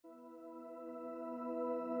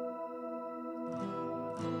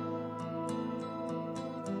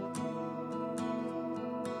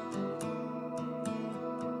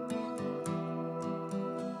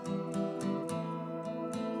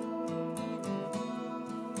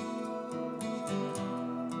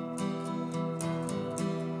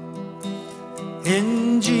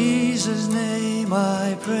In Jesus' name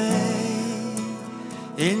I pray.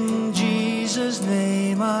 In Jesus'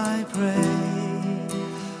 name I pray.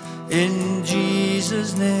 In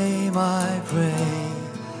Jesus' name I pray.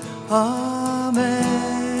 Amen.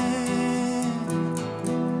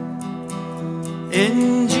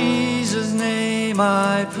 In Jesus' name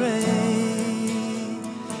I pray.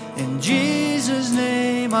 In Jesus'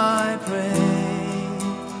 name I pray.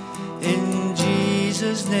 In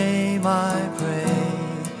Jesus' name I pray.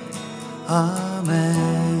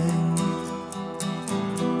 Amen.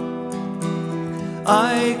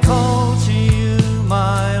 I call to you,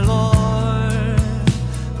 my Lord.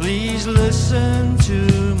 Please listen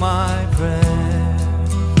to my prayer.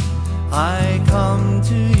 I come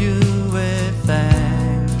to you with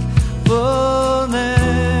thankfulness.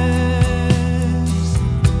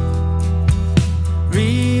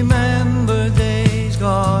 Remember days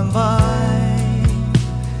gone by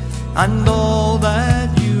and all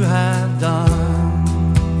that you have done.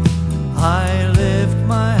 I lift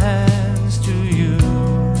my hands to you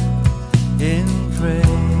in praise.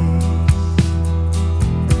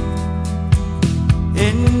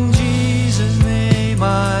 In Jesus' name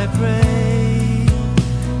I pray.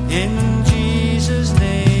 In Jesus'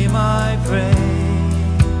 name I pray.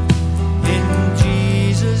 In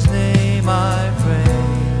Jesus' name I pray.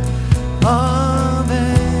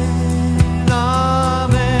 Amen.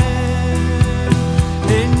 Amen.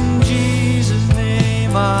 In Jesus'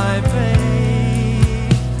 name I pray.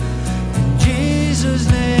 In Jesus'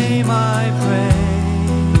 name I pray.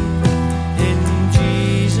 In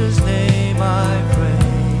Jesus' name I pray.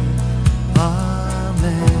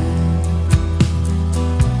 Amen.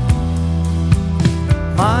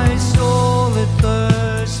 My soul, it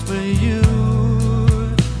thirsts for you.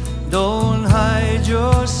 Don't hide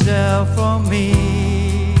yourself from me.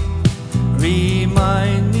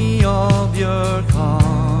 Remind me of your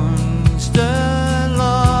constant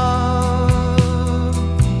love.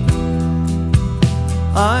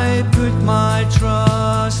 I put my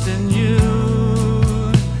trust in you.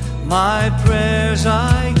 My prayers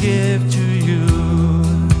I give to you.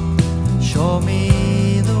 Show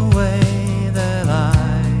me the way that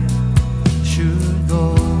I should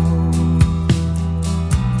go.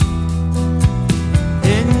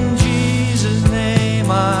 In Jesus' name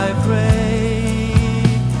I pray.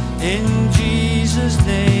 In Jesus'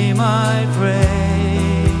 name I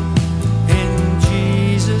pray. In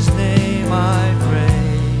Jesus' name I pray.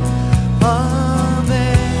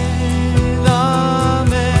 Amen.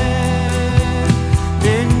 Amen.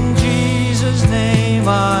 In Jesus' name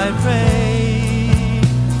I pray.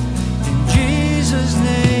 In Jesus'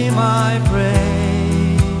 name I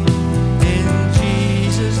pray. In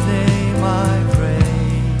Jesus' name I pray.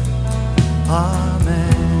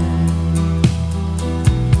 Amen.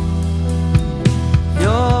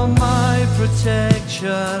 You're my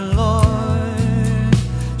protection, Lord.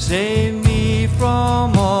 Save me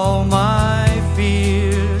from all my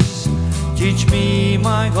fears. Teach me,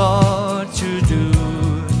 my God, to do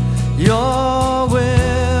your will.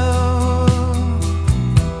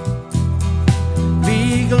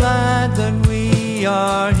 Be glad that we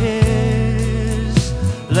are His.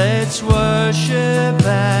 Let's worship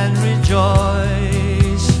and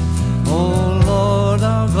rejoice. Oh Lord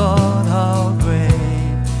our God, how great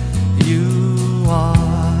you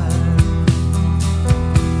are.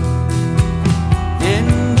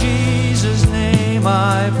 In Jesus' name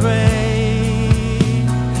I pray.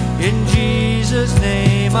 In Jesus'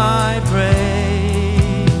 name I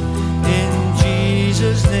pray. In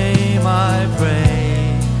Jesus' name I pray.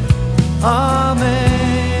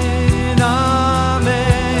 Amen. Amen.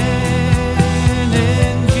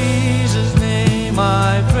 In Jesus' name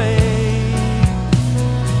I pray.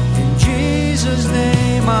 In Jesus'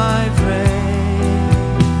 name I pray.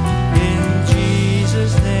 In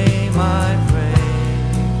Jesus' name I pray.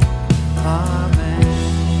 Amen.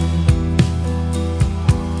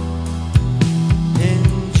 In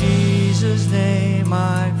Jesus' name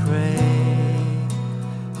I pray.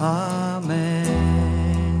 Amen.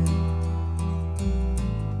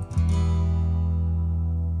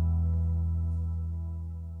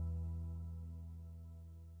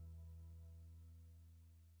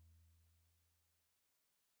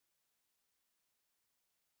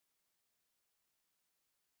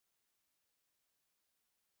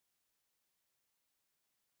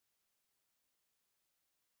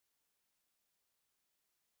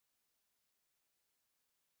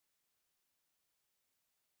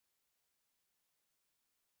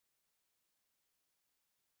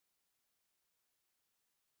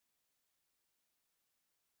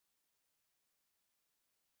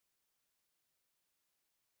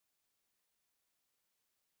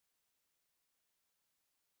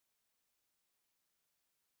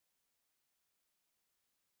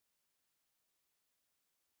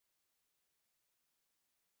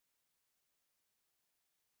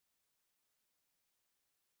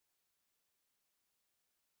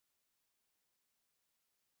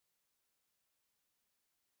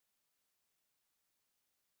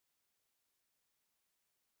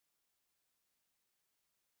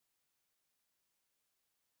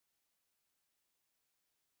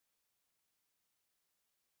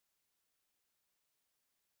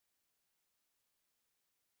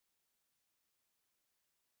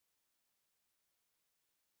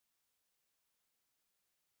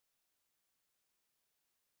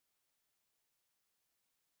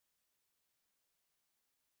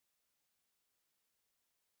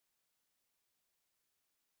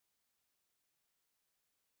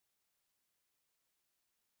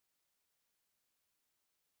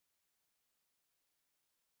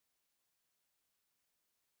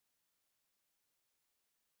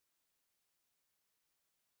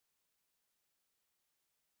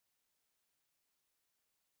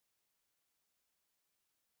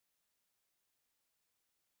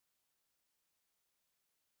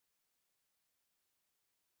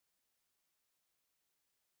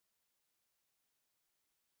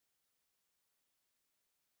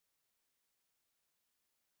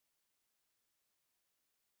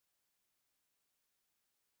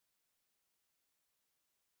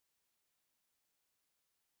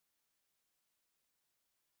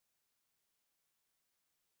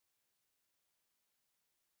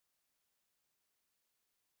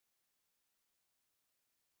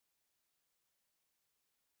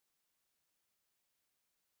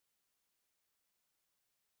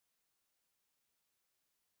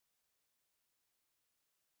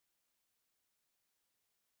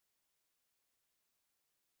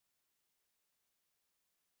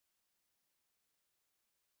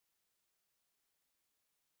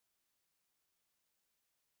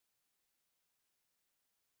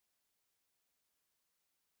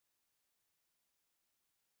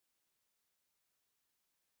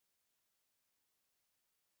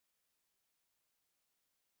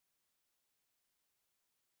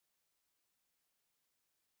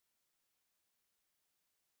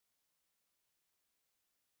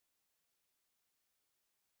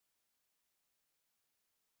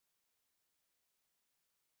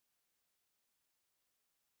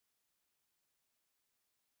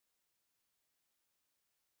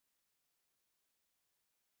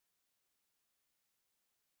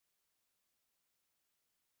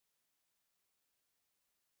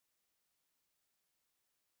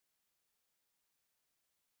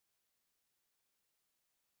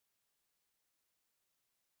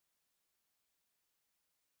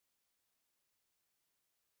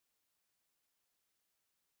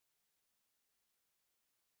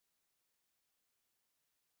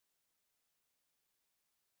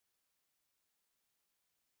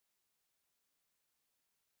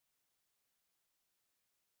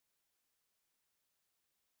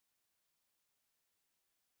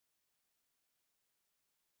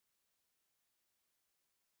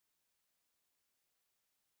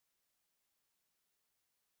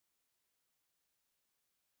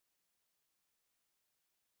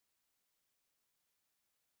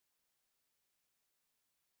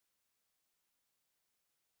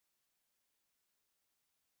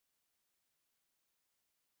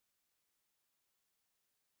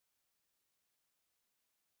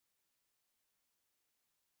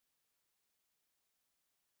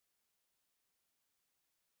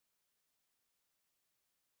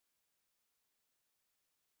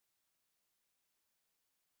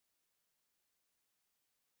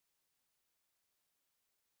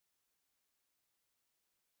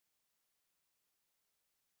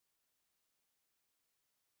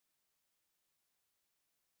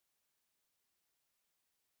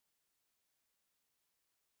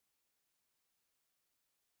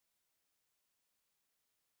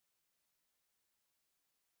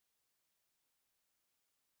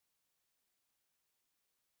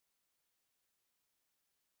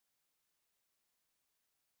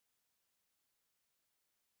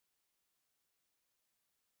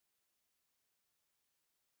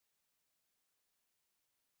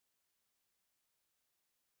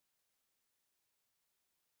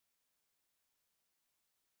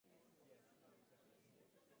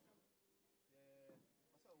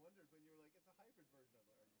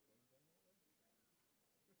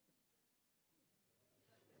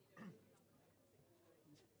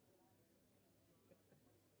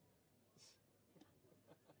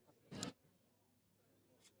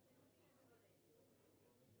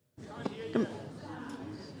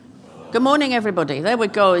 Good morning, everybody. There we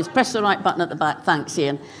go. He's pressed the right button at the back. Thanks,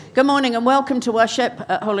 Ian. Good morning and welcome to worship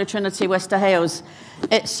at Holy Trinity, Wester Hailes.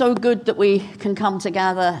 It's so good that we can come to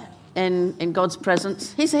gather in God's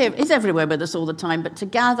presence. He's here. He's everywhere with us all the time. But to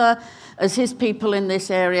gather as his people in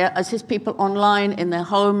this area, as his people online in their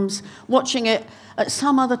homes, watching it at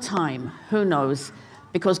some other time, who knows,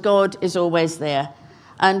 because God is always there.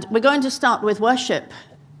 And we're going to start with worship.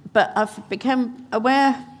 But I've become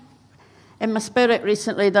aware in my spirit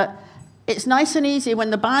recently that it's nice and easy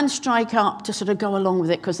when the band strike up to sort of go along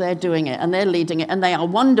with it because they're doing it and they're leading it and they are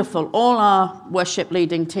wonderful. All our worship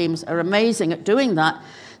leading teams are amazing at doing that.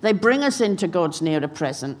 They bring us into God's nearer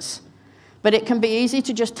presence. But it can be easy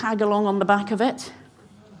to just tag along on the back of it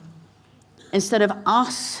instead of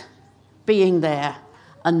us being there,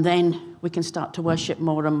 and then we can start to worship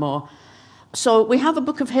more and more. So we have a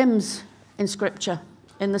book of hymns in Scripture,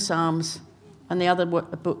 in the Psalms, and the other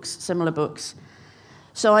books, similar books.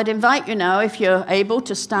 So I'd invite you now, if you're able,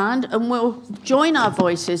 to stand, and we'll join our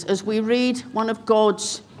voices as we read one of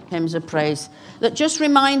God's hymns of praise that just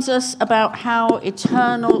reminds us about how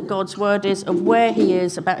eternal God's word is, of where he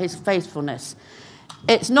is, about his faithfulness.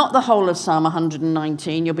 It's not the whole of Psalm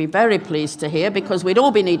 119, you'll be very pleased to hear, because we'd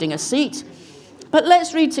all be needing a seat. But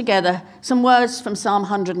let's read together some words from Psalm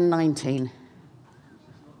 119.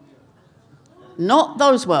 Not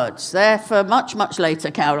those words, they're for much, much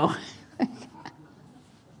later, Carol.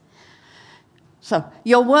 So,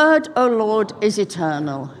 your word, O Lord, is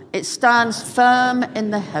eternal. It stands firm in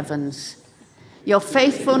the heavens. Your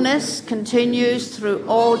faithfulness continues through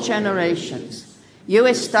all generations. You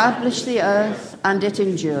establish the earth and it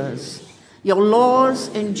endures. Your laws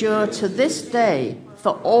endure to this day,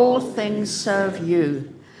 for all things serve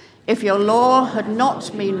you. If your law had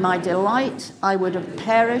not been my delight, I would have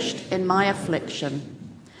perished in my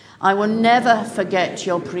affliction. I will never forget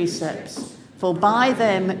your precepts, for by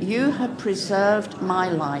them you have preserved my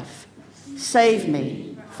life. Save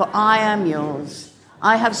me, for I am yours.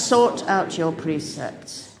 I have sought out your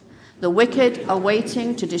precepts. The wicked are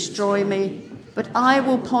waiting to destroy me, but I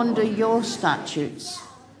will ponder your statutes.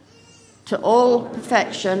 To all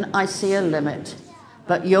perfection I see a limit,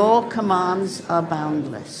 but your commands are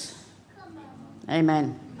boundless.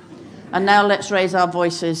 Amen. And now let's raise our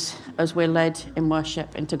voices as we're led in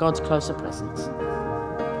worship into God's closer presence.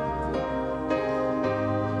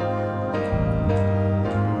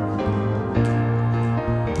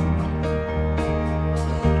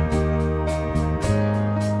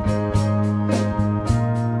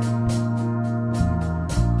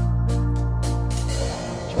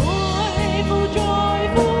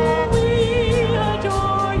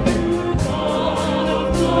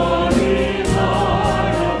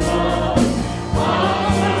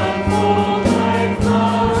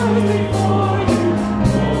 For you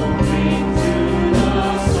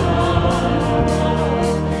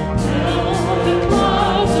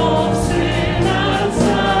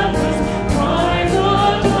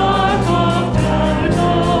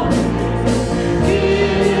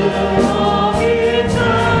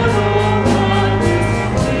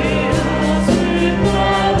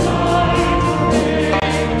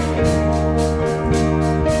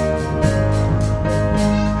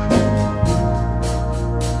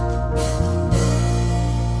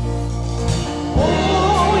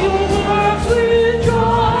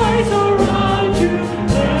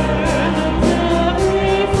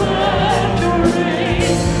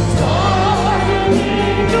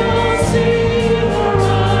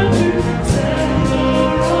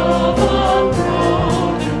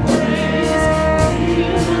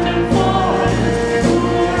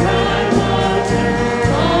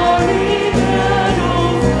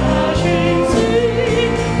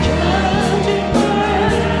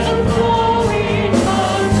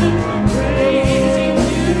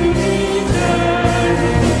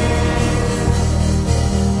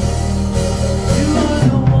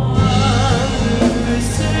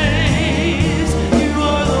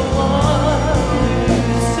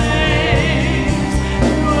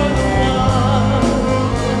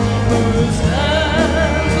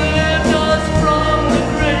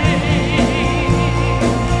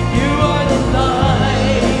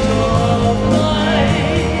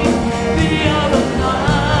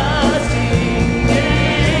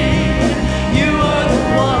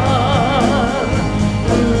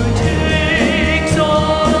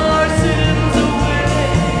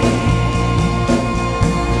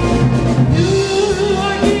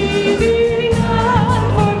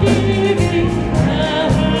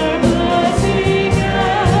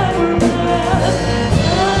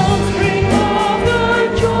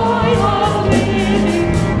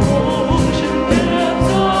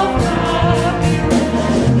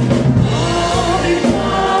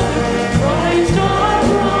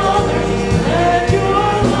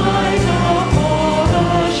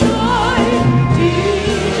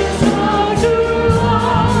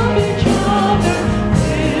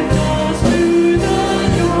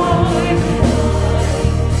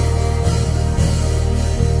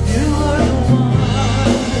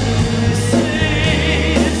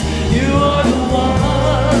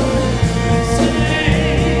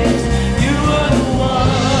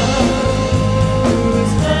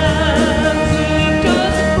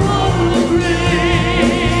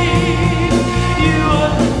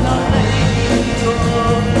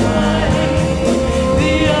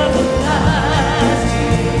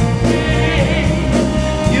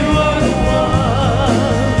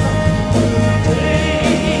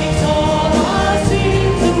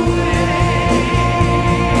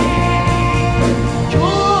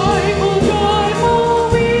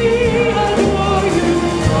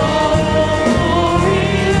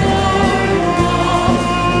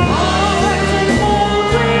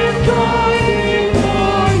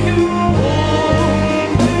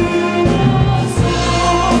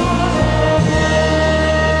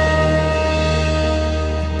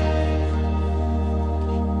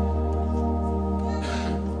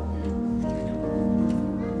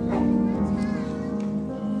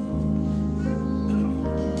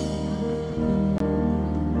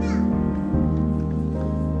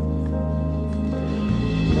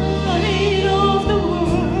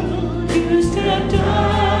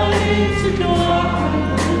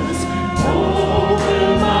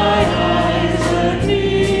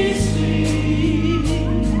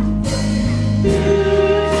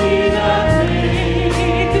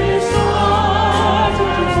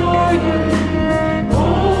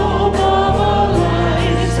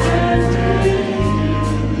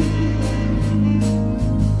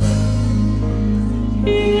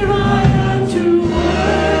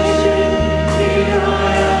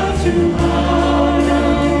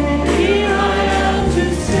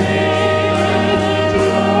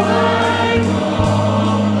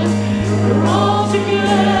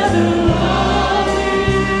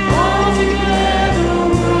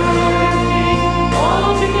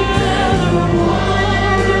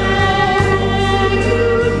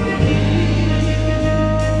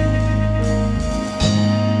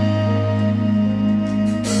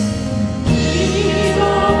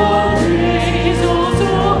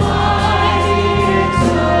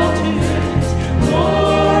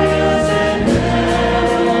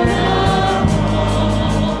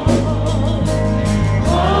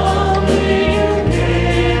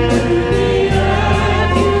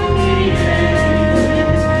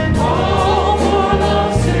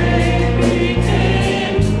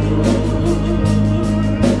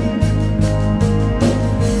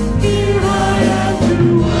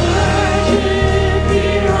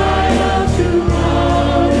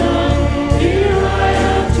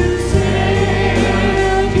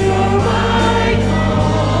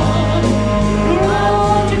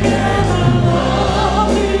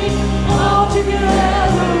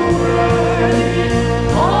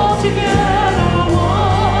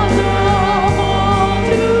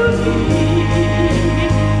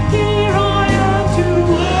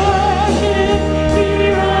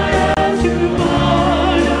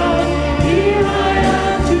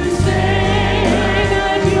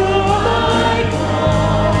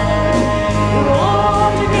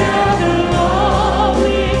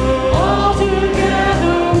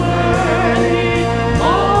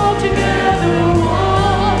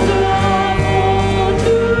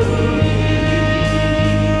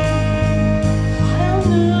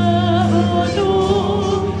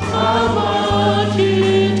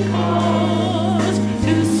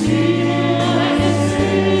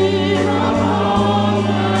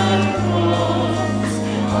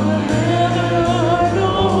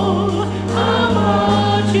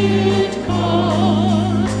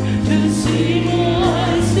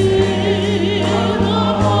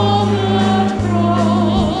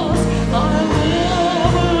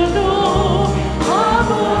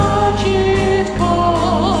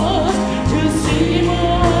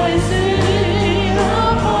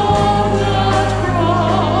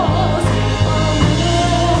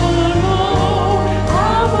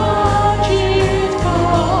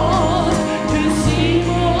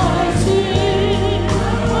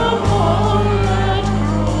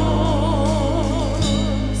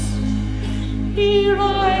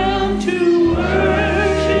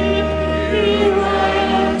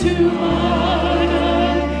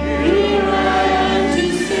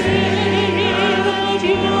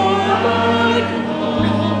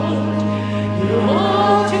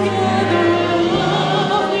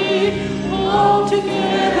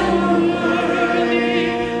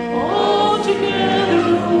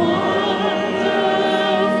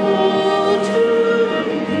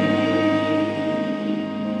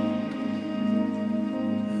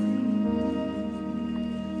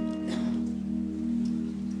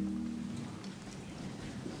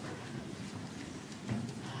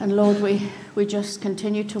And Lord, we just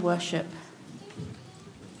continue to worship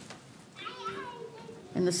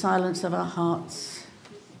in the silence of our hearts,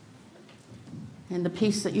 in the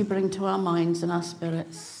peace that you bring to our minds and our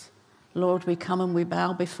spirits. Lord, we come and we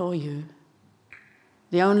bow before you,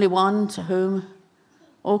 the only one to whom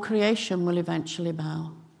all creation will eventually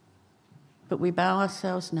bow. But we bow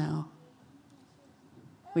ourselves now.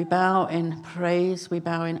 We bow in praise, we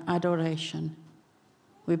bow in adoration.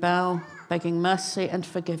 We bow begging mercy and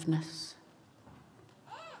forgiveness.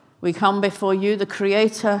 We come before you, the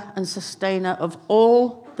creator and sustainer of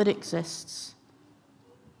all that exists.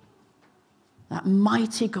 That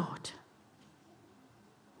mighty God,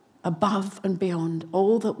 above and beyond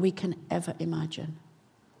all that we can ever imagine.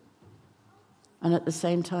 And at the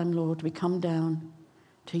same time, Lord, we come down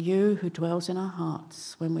to you who dwells in our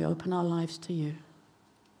hearts when we open our lives to you.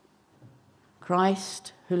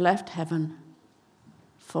 Christ who left heaven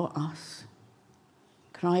for us.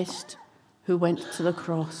 Christ who went to the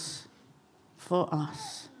cross for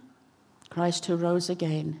us. Christ who rose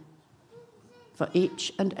again for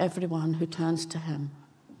each and every one who turns to him.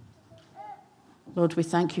 Lord, we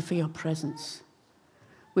thank you for your presence.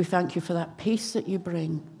 We thank you for that peace that you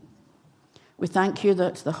bring. We thank you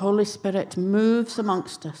that the Holy Spirit moves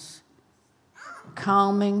amongst us,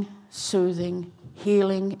 calming, soothing,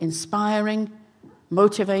 healing, inspiring,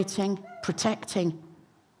 motivating, protecting,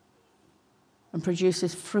 and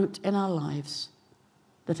produces fruit in our lives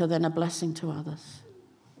that are then a blessing to others.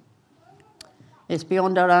 It's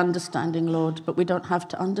beyond our understanding, Lord, but we don't have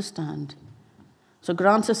to understand. So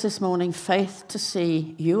grant us this morning faith to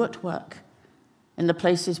see you at work in the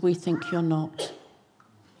places we think you're not.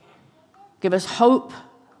 Give us hope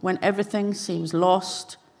when everything seems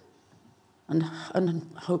lost and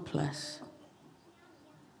hopeless.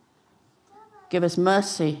 Give us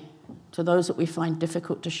mercy to those that we find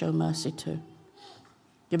difficult to show mercy to.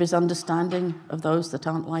 Give us understanding of those that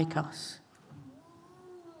aren't like us.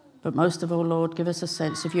 But most of all, Lord, give us a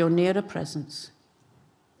sense of your nearer presence,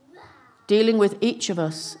 dealing with each of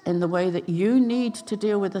us in the way that you need to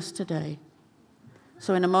deal with us today.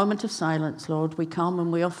 So in a moment of silence, Lord, we come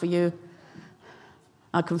and we offer you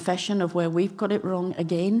our confession of where we've got it wrong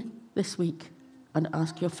again this week and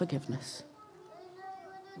ask your forgiveness.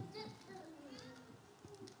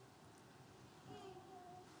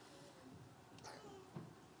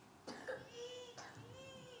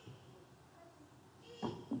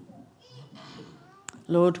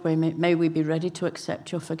 Lord, may we be ready to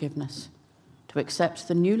accept your forgiveness, to accept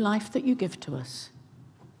the new life that you give to us,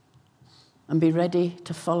 and be ready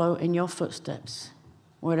to follow in your footsteps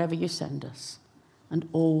wherever you send us, and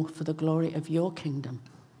all for the glory of your kingdom,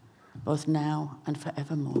 both now and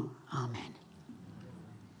forevermore. Amen.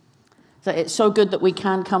 So it's so good that we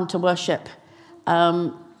can come to worship,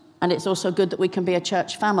 and it's also good that we can be a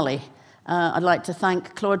church family. I'd like to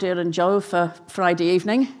thank Claudia and Joe for Friday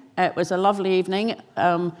evening. It was a lovely evening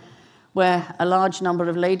where a large number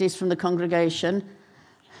of ladies from the congregation,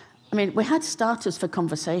 I mean, we had starters for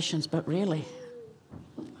conversations, but really,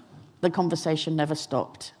 the conversation never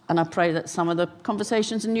stopped. And I pray that some of the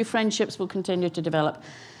conversations and new friendships will continue to develop.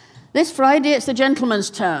 This Friday, it's the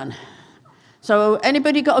gentleman's turn. So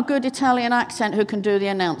anybody got a good Italian accent who can do the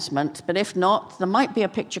announcement? But if not, there might be a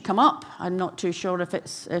picture come up. I'm not too sure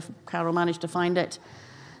if Carol managed to find it.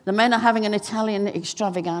 The men are having an Italian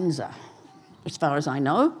extravaganza, as far as I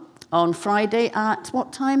know, on Friday at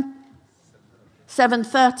what time?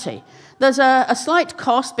 7:30. There's a slight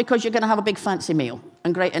cost because you're going to have a big fancy meal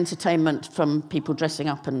and great entertainment from people dressing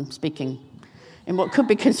up and speaking in what could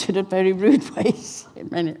be considered very rude ways.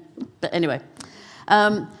 But anyway,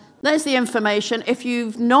 there's the information. If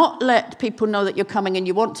you've not let people know that you're coming and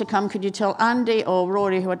you want to come, could you tell Andy or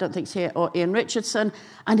Rory, who I don't think is here, or Ian Richardson?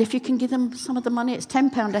 And if you can give them some of the money, it's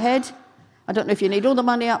 £10 a head. I don't know if you need all the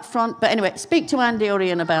money up front, but anyway, speak to Andy or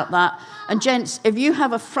Ian about that. And gents, if you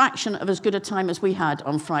have a fraction of as good a time as we had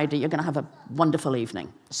on Friday, you're going to have a wonderful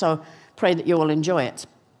evening. So pray that you all enjoy it.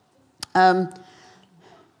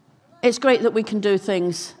 It's great that we can do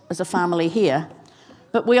things as a family here,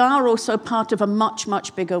 but we are also part of a much,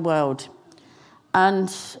 much bigger world.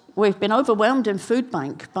 And we've been overwhelmed in Food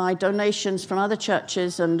Bank by donations from other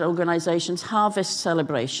churches and organisations, harvest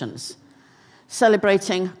celebrations,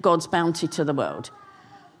 celebrating God's bounty to the world.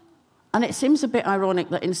 And it seems a bit ironic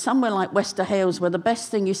that in somewhere like Wester Hailes, where the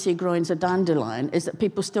best thing you see growing is a dandelion, is that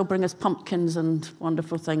people still bring us pumpkins and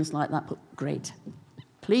wonderful things like that. But great.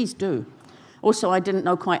 Please do. Also, I didn't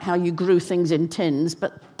know quite how you grew things in tins,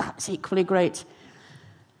 but that's equally great.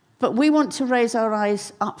 But we want to raise our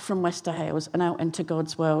eyes up from Wester Hailes and out into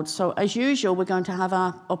God's world. So as usual, we're going to have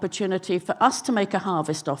our opportunity for us to make a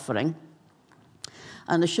harvest offering.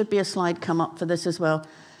 And there should be a slide come up for this as well.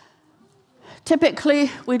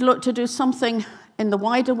 Typically, we'd look to do something in the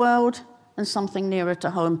wider world and something nearer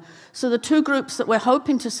to home. So the two groups that we're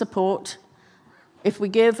hoping to support, if we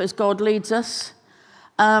give as God leads us,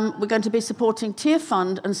 we're going to be supporting Tear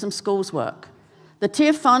Fund and some schools work. The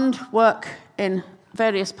Tear Fund work in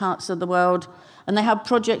various parts of the world, and they have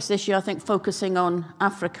projects this year, I think, focusing on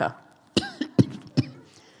Africa.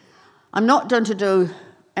 I'm not going to do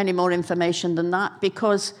any more information than that,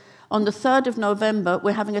 because on the 3rd of November,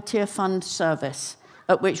 we're having a Tear Fund service,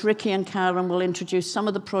 at which Ricky and Karen will introduce some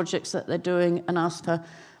of the projects that they're doing and ask for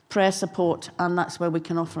prayer support, and that's where we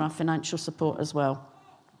can offer our financial support as well.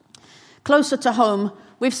 Closer to home,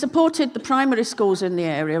 we've supported the primary schools in the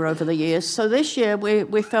area over the years, so this year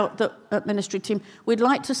we felt that at ministry team, we'd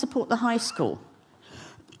like to support the high school.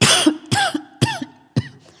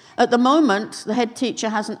 At the moment, the head teacher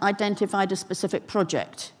hasn't identified a specific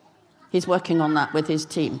project. He's working on that with his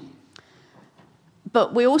team.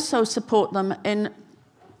 But we also support them in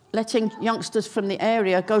letting youngsters from the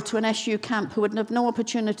area go to an SU camp who would have no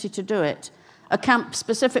opportunity to do it. A camp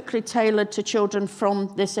specifically tailored to children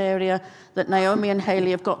from this area that Naomi and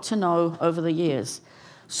Haley have got to know over the years.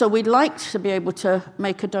 So we'd like to be able to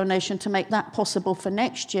make a donation to make that possible for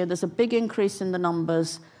next year. There's a big increase in the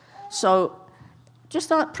numbers. So just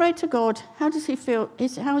pray to God. How does he feel?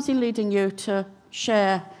 How is he leading you to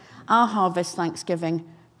share our Harvest Thanksgiving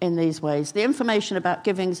in these ways? The information about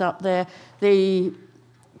giving's up there. The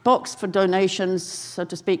box for donations, so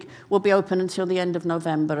to speak, will be open until the end of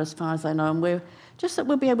November, as far as I know. And we're just that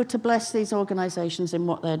we'll be able to bless these organisations in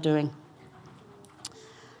what they're doing.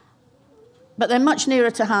 But they're much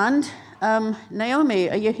nearer to hand. Naomi,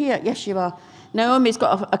 are you here? Yes, you are. Naomi's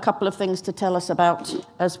got a couple of things to tell us about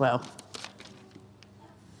as well.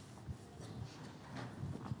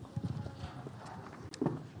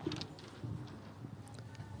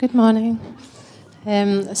 Good morning.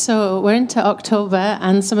 So we're into October,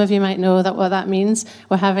 and some of you might know what that means.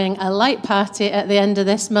 We're having a light party at the end of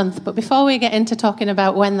this month. But before we get into talking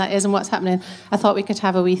about when that is and what's happening, I thought we could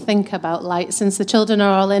have a wee think about light, since the children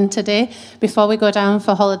are all in today, before we go down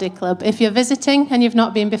for Holiday Club. If you're visiting and you've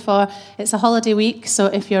not been before, it's a holiday week. So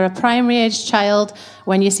if you're a primary-aged child,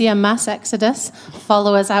 when you see a mass exodus,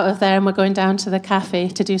 follow us out of there, and we're going down to the cafe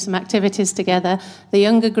to do some activities together. The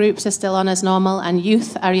younger groups are still on as normal, and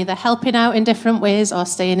youth are either helping out in different ways or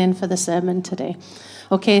staying in for the sermon today.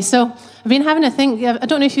 Okay, so I've been having a think. I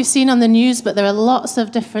don't know if you've seen on the news, but there are lots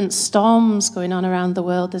of different storms going on around the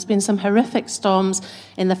world. There's been some horrific storms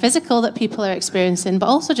in the physical that people are experiencing, but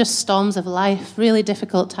also just storms of life, really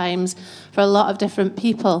difficult times for a lot of different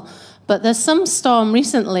people. But there's some storm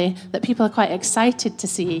recently that people are quite excited to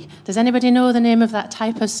see. Does anybody know the name of that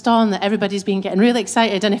type of storm that everybody's been getting really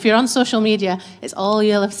excited? And if you're on social media, it's all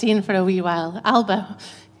you'll have seen for a wee while. Alba.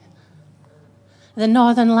 The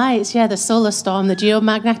northern lights, yeah, the solar storm, the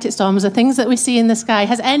geomagnetic storms, the things that we see in the sky.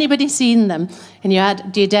 Has anybody seen them?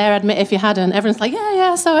 And do you dare admit if you hadn't? Everyone's like,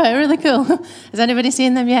 yeah, I saw it, really cool. Has anybody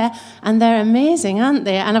seen them? Yeah. And they're amazing, aren't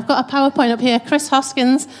they? And I've got a PowerPoint up here. Chris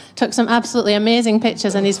Hoskins took some absolutely amazing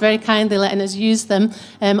pictures, and he's very kindly letting us use them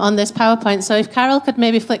on this PowerPoint. So if Carol could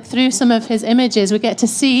maybe flick through some of his images, we get to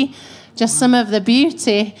see just some of the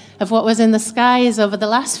beauty of what was in the skies over the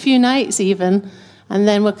last few nights even. And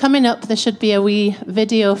then we're coming up, there should be a wee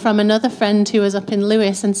video from another friend who was up in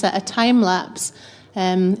Lewis and set a time lapse.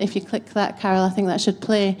 If you click that, Carol, I think that should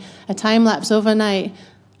play a time lapse overnight.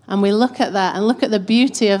 And we look at that and look at the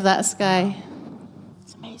beauty of that sky.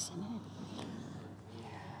 It's amazing, isn't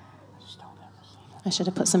it? I should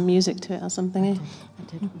have put some music to it or something. I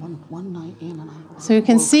did one night in, and so you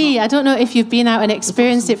can see, I don't know if you've been out and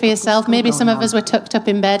experienced it for yourself. Maybe some of us were tucked up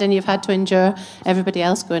in bed and you've had to endure everybody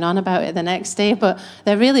else going on about it the next day. But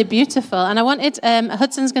they're really beautiful. And I wanted,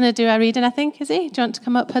 Hudson's going to do our reading, I think, is he? Do you want to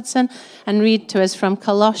come up, Hudson, and read to us from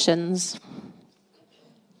Colossians?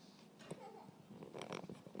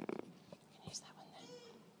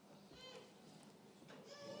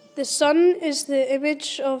 The Son is the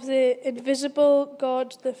image of the invisible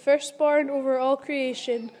God, the firstborn over all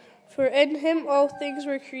creation. For in him all things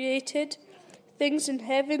were created, things in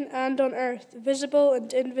heaven and on earth, visible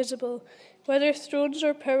and invisible, whether thrones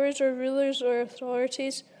or powers or rulers or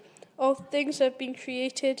authorities. All things have been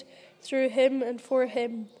created through him and for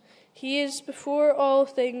him. He is before all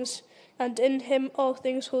things, and in him all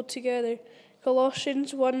things hold together.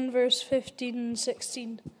 Colossians 1, verse 15 and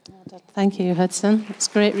 16. Thank you, Hudson. It's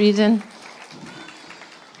great reading.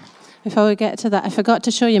 Before we get to that, I forgot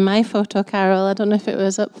to show you my photo, Carol. I don't know if it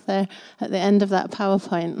was up there at the end of that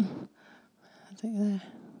PowerPoint. I think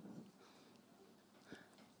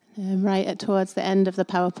there. Right towards the end of the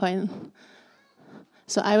PowerPoint.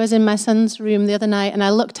 So I was in my son's room the other night and I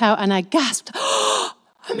looked out and I gasped, "Oh,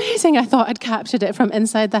 amazing." I thought I'd captured it from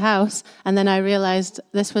inside the house. And then I realized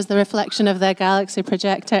this was the reflection of their Galaxy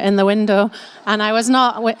projector in the window. And I was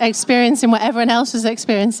not experiencing what everyone else was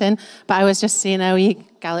experiencing, but I was just seeing a wee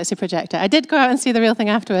Galaxy projector. I did go out and see the real thing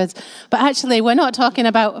afterwards. But actually, we're not talking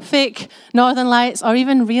about fake northern lights or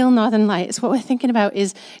even real northern lights. What we're thinking about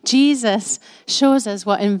is Jesus shows us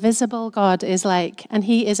what invisible God is like. And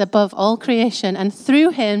he is above all creation. And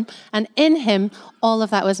through him and in him, all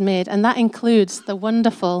of that was made. And that includes the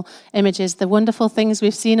wonderful images, the wonderful things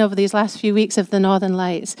we've seen over these last few weeks of the northern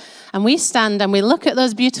lights. And we stand and we look at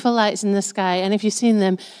those beautiful lights in the sky. And if you've seen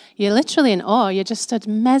them, you're literally in awe. You're just stood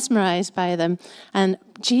mesmerized by them. And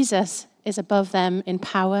Jesus is above them in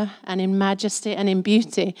power and in majesty and in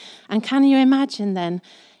beauty. And can you imagine then,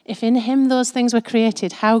 if in him those things were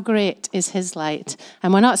created, how great is his light?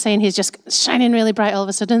 And we're not saying he's just shining really bright all of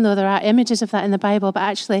a sudden, though there are images of that in the Bible, but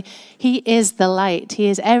actually he is the light. He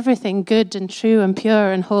is everything good and true and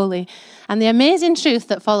pure and holy. And the amazing truth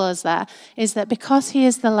that follows that is that because he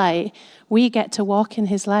is the light, we get to walk in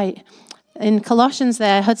his light. In Colossians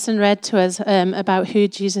there, Hudson read to us about who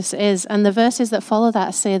Jesus is. And the verses that follow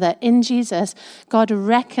that say that in Jesus, God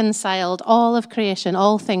reconciled all of creation,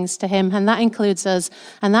 all things to him. And that includes us.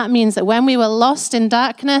 And that means that when we were lost in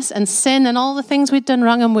darkness and sin and all the things we'd done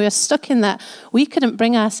wrong and we were stuck in that, we couldn't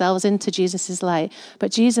bring ourselves into Jesus' light.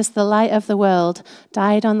 But Jesus, the light of the world,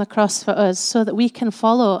 died on the cross for us so that we can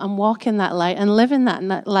follow and walk in that light and live in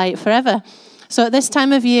that light forever. So at this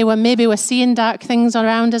time of year when maybe we're seeing dark things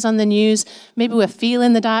around us on the news, maybe we're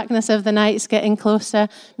feeling the darkness of the nights getting closer,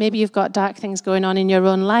 maybe you've got dark things going on in your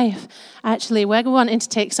own life, actually we're wanting to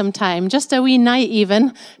take some time, just a wee night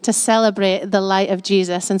even, to celebrate the light of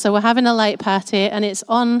Jesus. And so we're having a light party and it's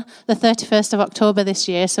on the 31st of October this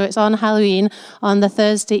year, so it's on Halloween on the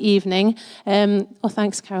Thursday evening.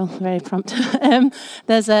 Thanks Carol, very prompt.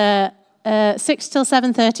 There's a 6 till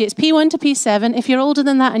 7:30. It's P1 to P7. If you're older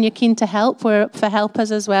than that and you're keen to help, we're up for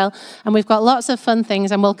helpers as well. And we've got lots of fun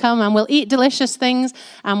things, and we'll come and we'll eat delicious things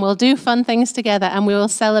and we'll do fun things together, and we will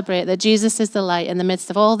celebrate that Jesus is the light in the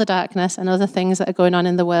midst of all the darkness and other things that are going on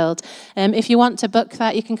in the world. If you want to book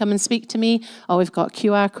that, you can come and speak to me, or we've got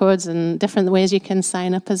QR codes and different ways you can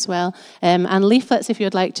sign up as well. And leaflets if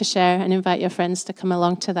you'd like to share and invite your friends to come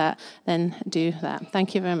along to that, then do that.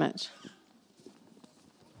 Thank you very much.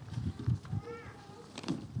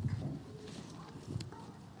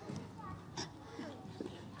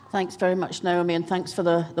 Thanks very much, Naomi, and thanks for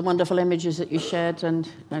the wonderful images that you shared, and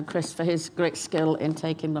Chris for his great skill in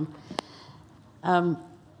taking them.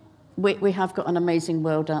 We have got an amazing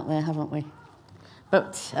world out there, haven't we?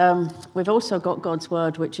 But we've also got God's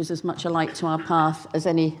word, which is as much a light to our path as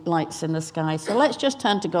any lights in the sky. So let's just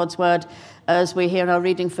turn to God's word as we hear our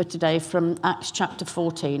reading for today from Acts chapter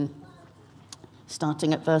 14,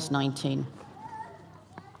 starting at verse 19.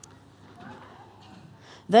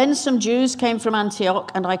 Then some Jews came from Antioch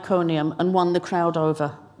and Iconium and won the crowd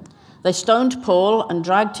over. They stoned Paul and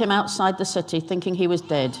dragged him outside the city, thinking he was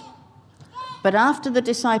dead. But after the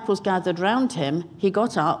disciples gathered round him, he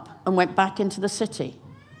got up and went back into the city.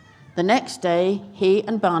 The next day, he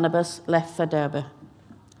and Barnabas left for Derbe.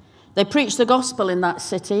 They preached the gospel in that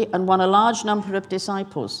city and won a large number of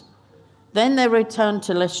disciples. Then they returned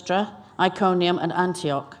to Lystra, Iconium, and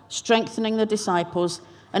Antioch, strengthening the disciples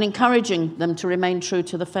and encouraging them to remain true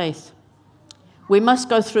to the faith. We must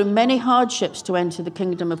go through many hardships to enter the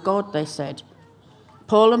kingdom of God, they said.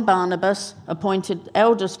 Paul and Barnabas appointed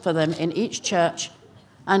elders for them in each church,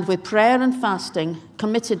 and with prayer and fasting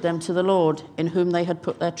committed them to the Lord, in whom they had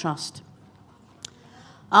put their trust.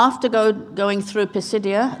 After going through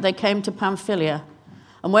Pisidia, they came to Pamphylia,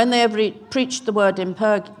 and when they had preached the word in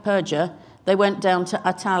Perga, they went down to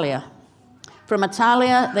Attalia. From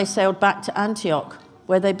Attalia, they sailed back to Antioch,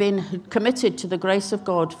 where they'd been committed to the grace of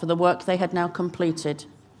God for the work they had now completed.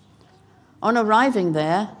 On arriving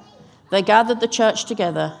there, they gathered the church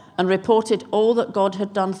together and reported all that God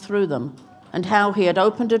had done through them and how he had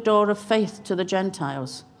opened a door of faith to the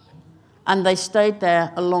Gentiles. And they stayed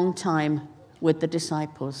there a long time with the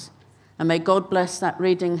disciples. And may God bless that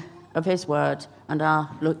reading of his word and our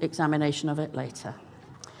examination of it later.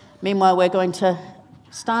 Meanwhile, we're going to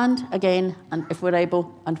stand again, and if we're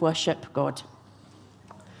able, and worship God.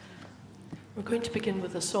 We're going to begin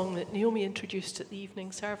with a song that Naomi introduced at the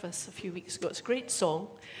evening service a few weeks ago. It's a great song.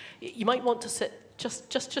 You might want to sit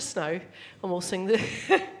just now, and we'll sing the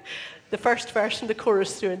the first verse and the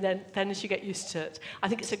chorus through, and then as you get used to it. I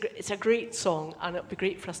think it's a great song, and it'll be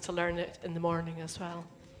great for us to learn it in the morning as well.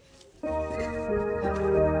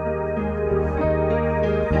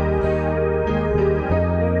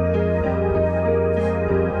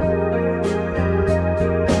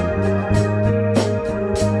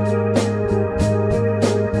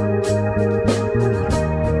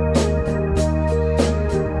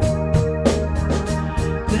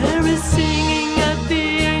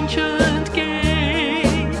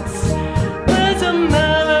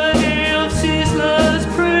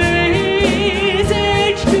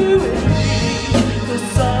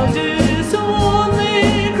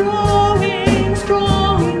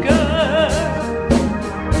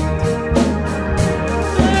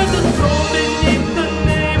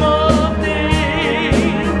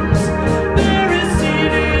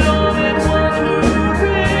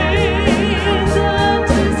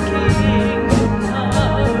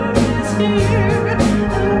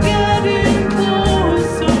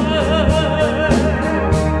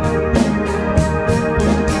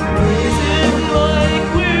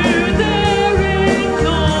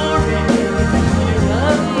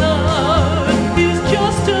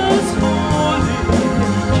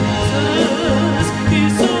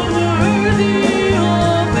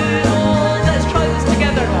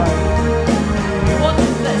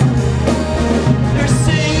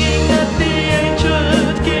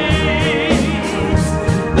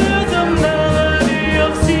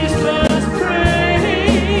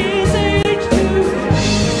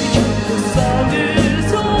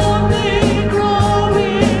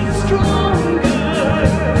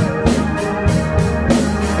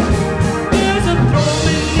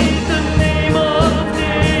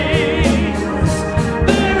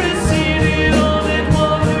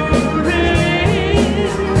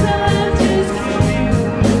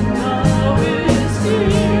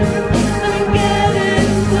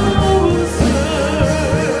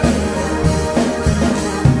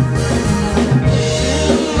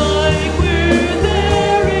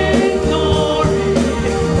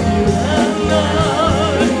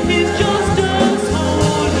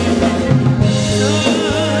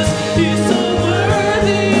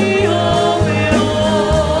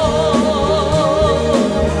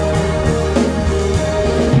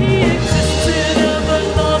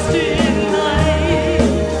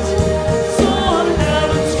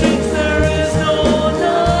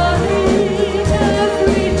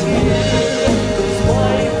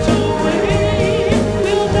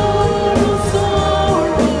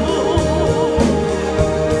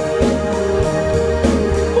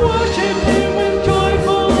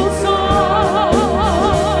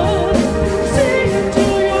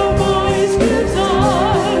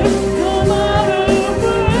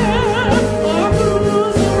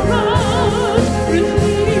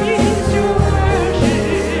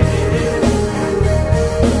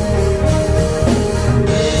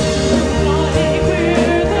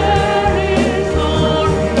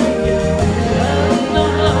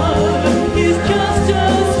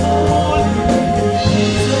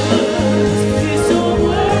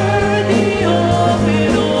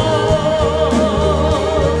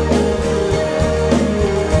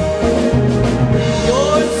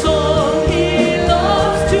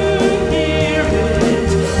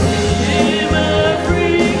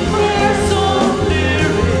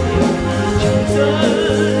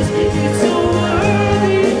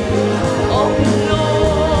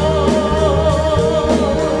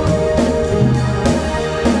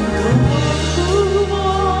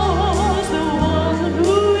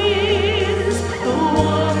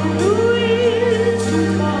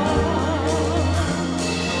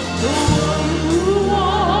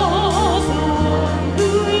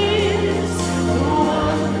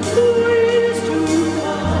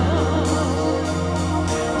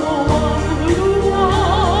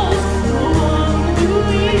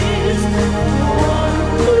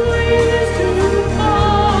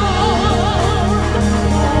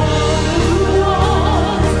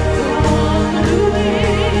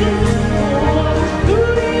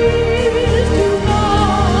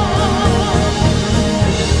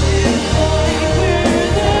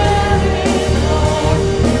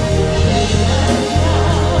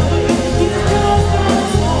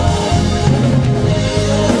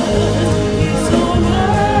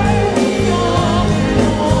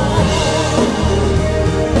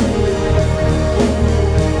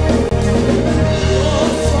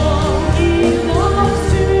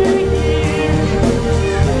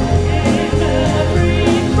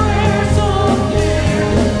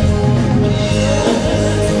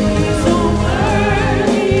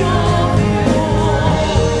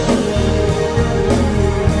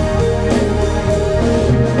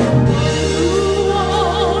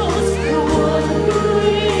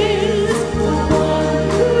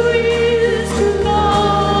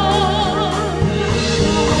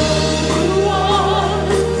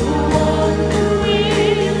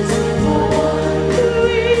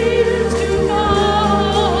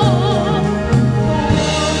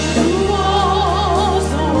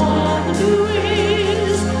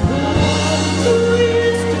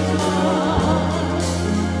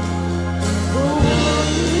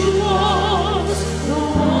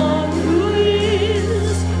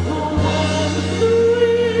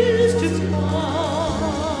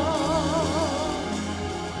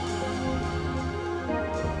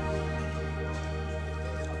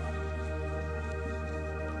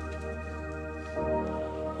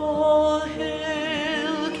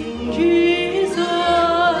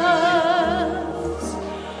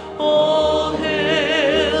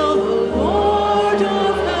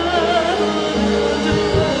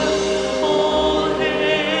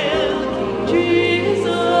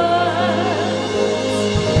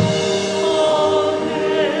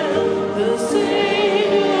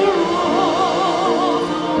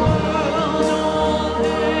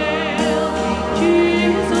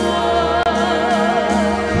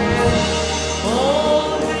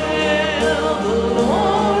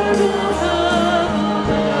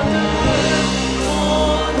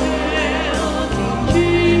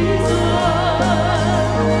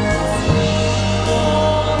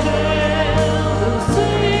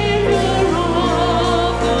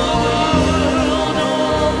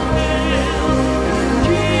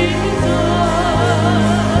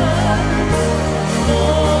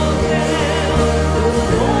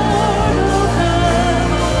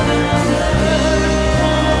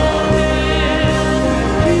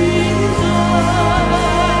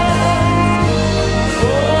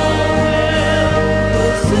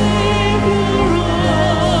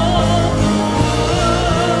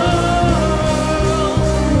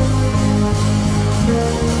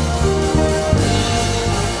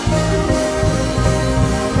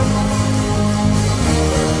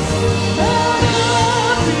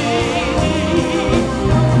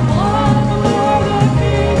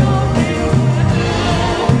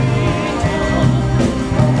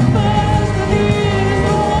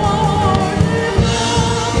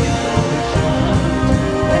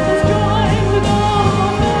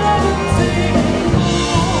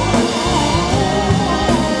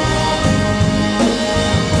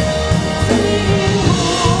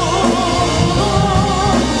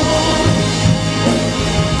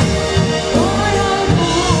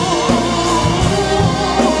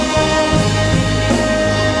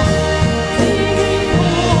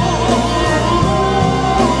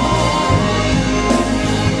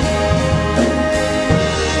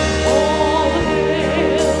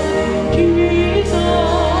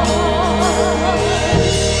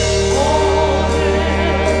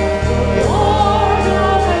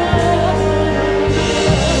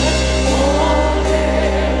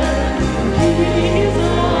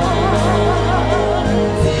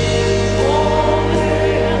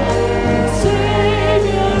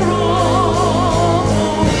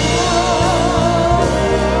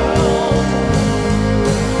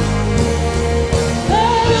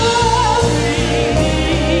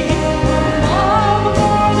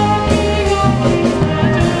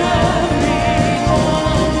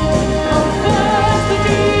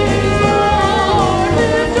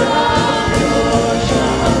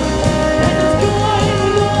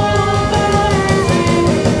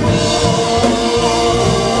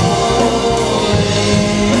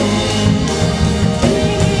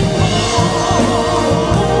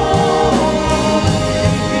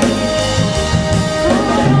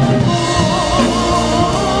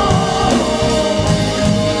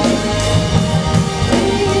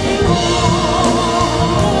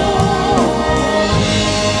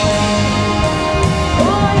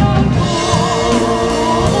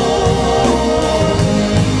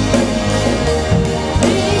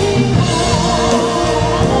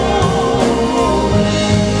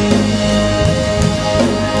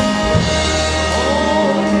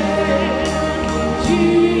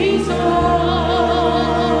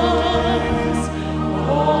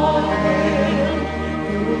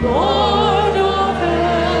 Lord of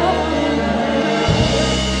heaven and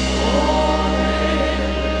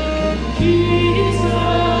earth, Jesus,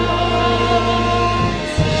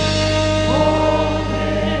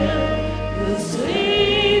 the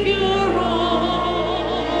Savior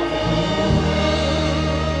of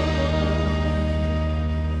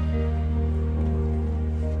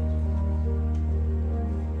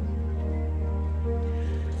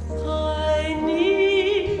I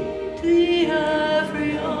need thee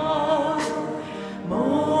every hour.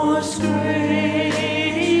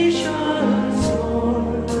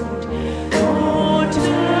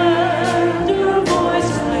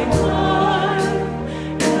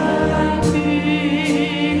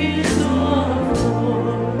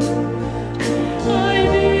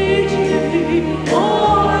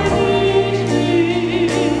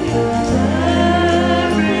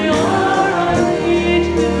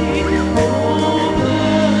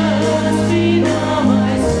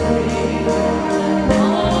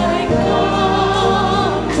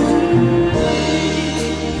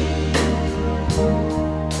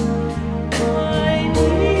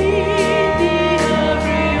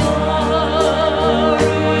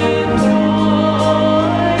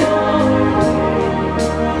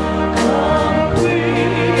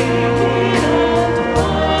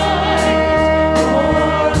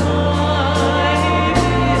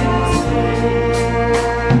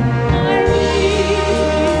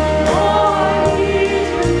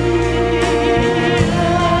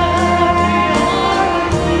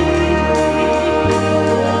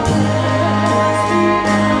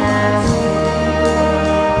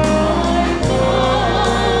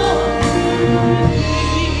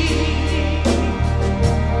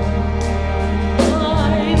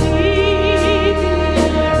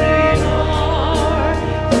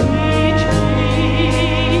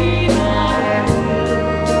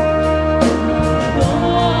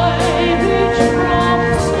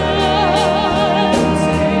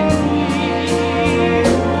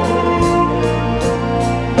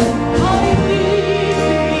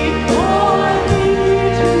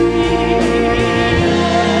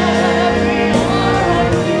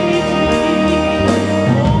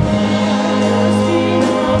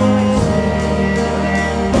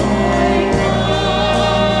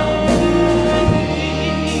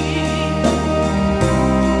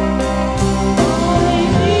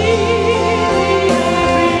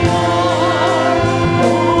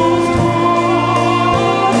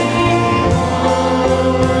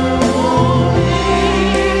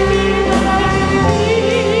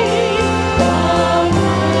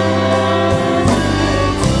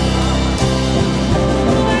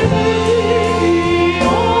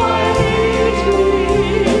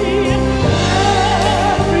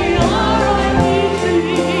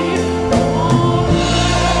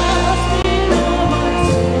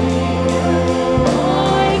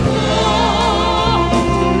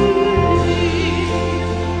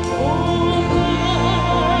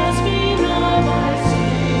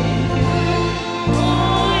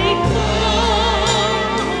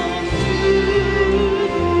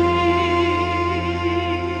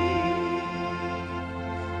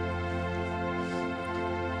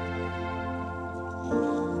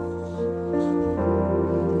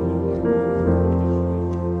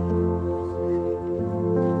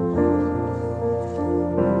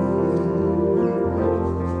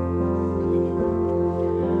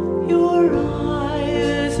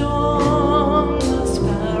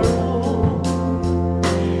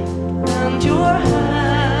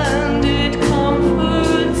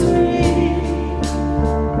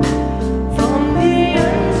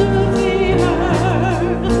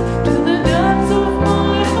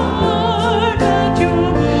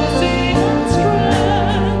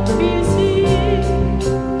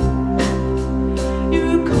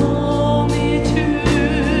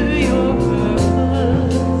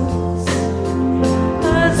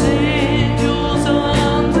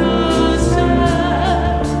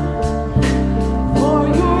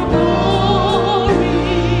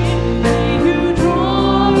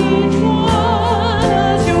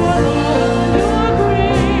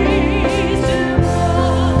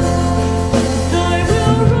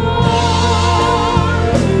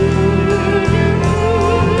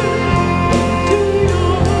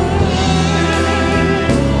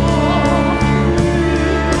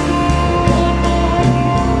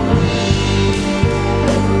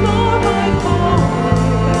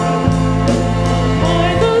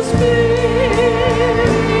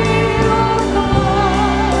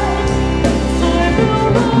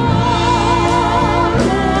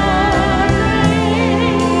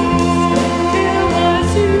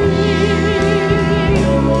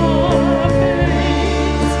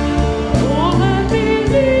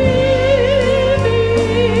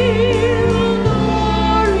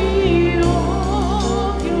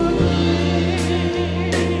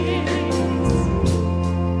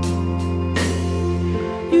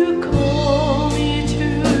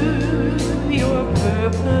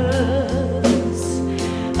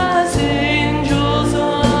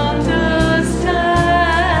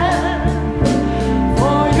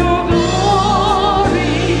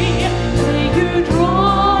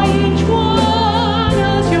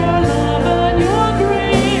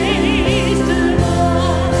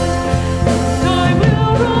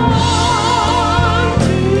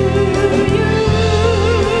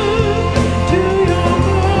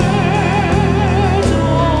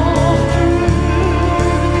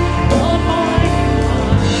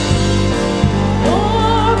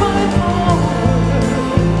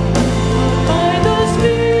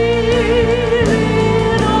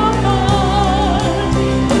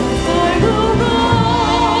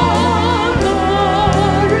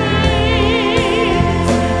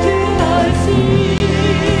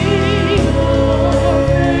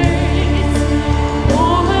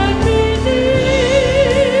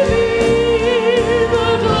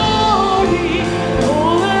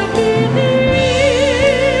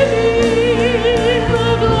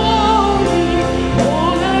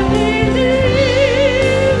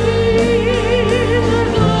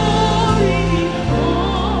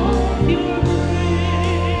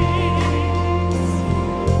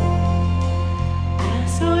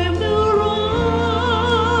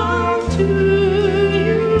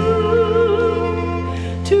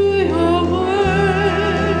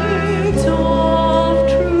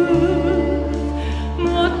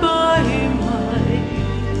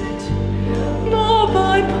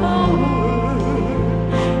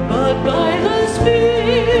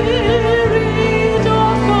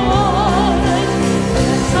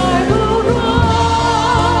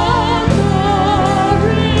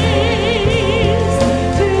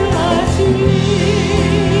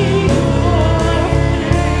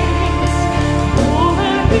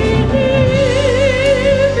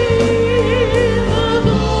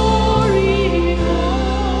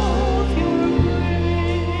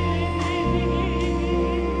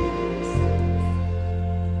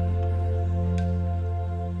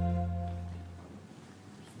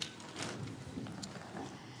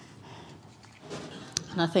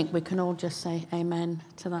 And I think we can all just say amen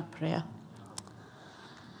to that prayer.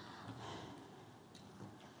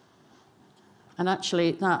 And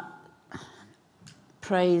actually, that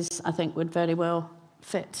praise, I think, would very well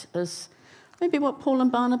fit as maybe what Paul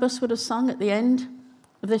and Barnabas would have sung at the end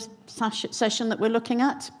of this session that we're looking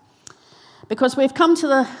at. Because we've come to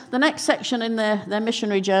the next section in their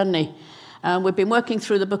missionary journey. We've been working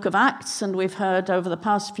through the book of Acts, and we've heard over the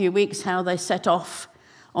past few weeks how they set off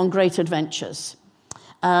on great adventures.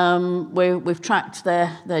 We've tracked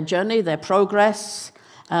their journey, their progress,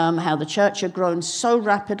 how the church had grown so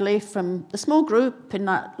rapidly from the small group in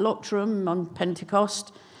that locked room on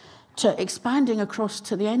Pentecost to expanding across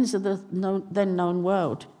to the ends of the then known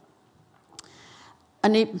world.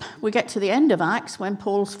 And we get to the end of Acts when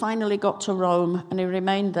Paul's finally got to Rome, and he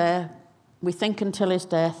remained there, we think, until his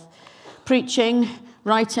death, preaching,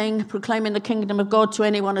 writing, proclaiming the kingdom of God to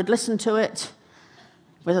anyone who'd listened to it,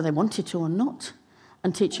 whether they wanted to or not,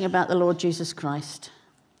 and teaching about the Lord Jesus Christ.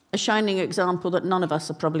 A shining example that none of us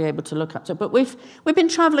are probably able to look up to. But we've been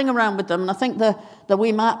travelling around with them, and I think the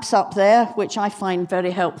wee maps up there, which I find very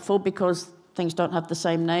helpful because things don't have the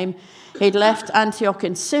same name. He'd left Antioch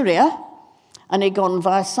in Syria, and he'd gone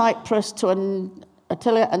via Cyprus to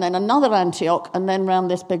Attila, and then another Antioch, and then round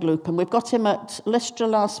this big loop. And we've got him at Lystra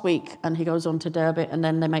last week, and he goes on to Derbe, and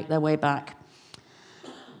then they make their way back.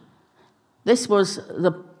 This was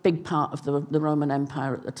the big part of the Roman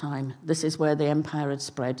Empire at the time. This is where the empire had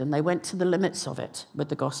spread, and they went to the limits of it with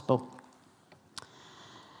the gospel.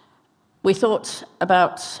 We thought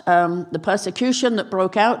about the persecution that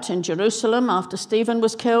broke out in Jerusalem after Stephen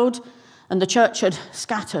was killed, and the church had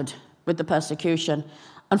scattered with the persecution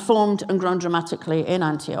and formed and grown dramatically in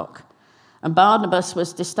Antioch. And Barnabas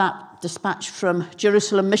was dispatched from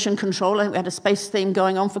Jerusalem Mission Control. I think we had a space theme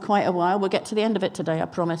going on for quite a while. We'll get to the end of it today, I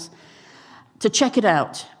promise. To check it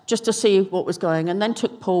out, just to see what was going, and then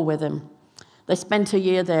took Paul with him. They spent a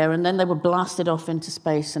year there, and then they were blasted off into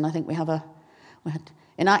space. And I think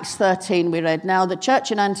in Acts 13 we read, "Now the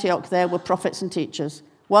church in Antioch there were prophets and teachers.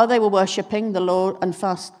 While they were worshipping the Lord and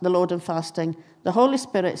fasting, the Holy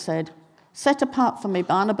Spirit said, 'Set apart for me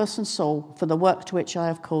Barnabas and Saul for the work to which I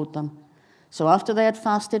have called them.' So after they had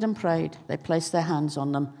fasted and prayed, they placed their hands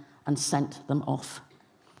on them and sent them off."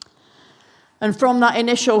 And from that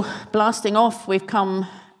initial blasting off, we've come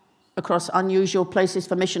across unusual places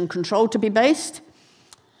for mission control to be based.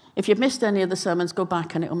 If you've missed any of the sermons, go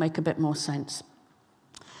back and it'll make a bit more sense.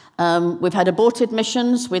 We've had aborted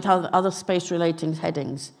missions with other space-related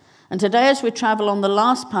headings. And today, as we travel on the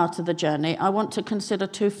last part of the journey, I want to consider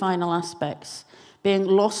two final aspects: being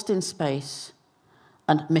lost in space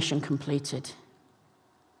and mission completed.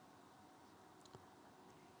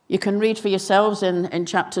 You can read for yourselves in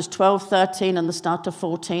chapters 12, 13, and the start of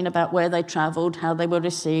 14 about where they travelled, how they were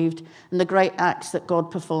received, and the great acts that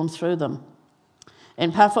God performed through them.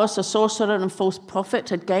 In Paphos, a sorcerer and false prophet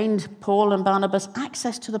had gained Paul and Barnabas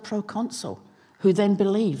access to the proconsul, who then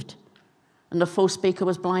believed. And the false speaker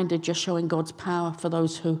was blinded, just showing God's power for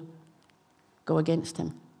those who go against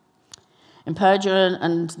him. In Persia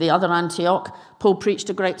and the other Antioch, Paul preached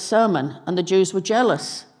a great sermon, and the Jews were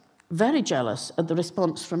jealous, very jealous of the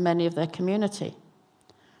response from many of their community.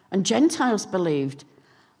 And Gentiles believed,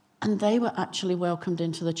 and they were actually welcomed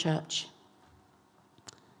into the church.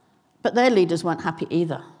 But their leaders weren't happy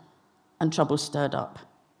either, and trouble stirred up.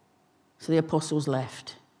 So the apostles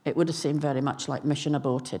left. It would have seemed very much like mission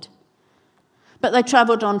aborted. But they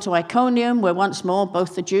travelled on to Iconium, where once more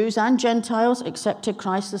both the Jews and Gentiles accepted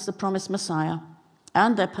Christ as the promised Messiah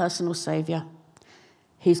and their personal Saviour.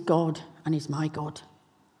 He's God, and he's my God.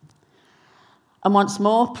 And once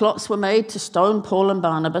more, plots were made to stone Paul and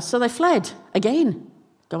Barnabas, so they fled, again,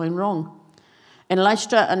 going wrong. In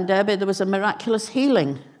Lystra and Derbe, there was a miraculous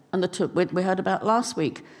healing, and we heard about last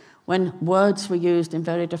week, when words were used in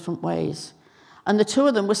very different ways. And the two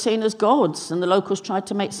of them were seen as gods, and the locals tried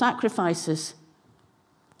to make sacrifices.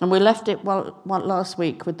 And we left it last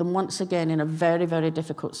week with them once again in a very, very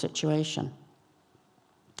difficult situation.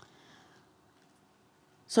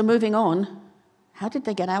 So moving on, how did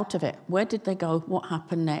they get out of it? Where did they go? What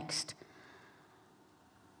happened next?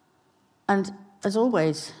 And as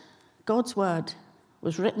always, God's word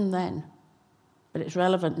was written then, but it's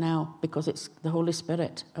relevant now because it's the Holy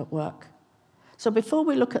Spirit at work. So before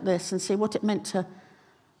we look at this and see what it meant to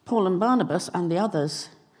Paul and Barnabas and the others,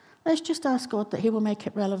 let's just ask God that he will make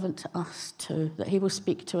it relevant to us too, that he will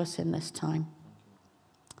speak to us in this time.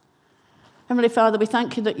 Heavenly Father, we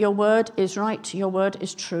thank you that your word is right, your word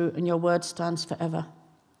is true, and your word stands forever.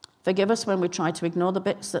 Forgive us when we try to ignore the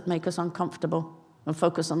bits that make us uncomfortable and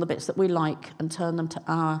focus on the bits that we like and turn them to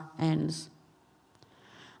our ends.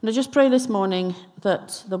 And I just pray this morning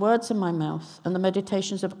that the words in my mouth and the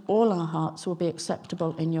meditations of all our hearts will be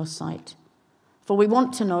acceptable in your sight. For we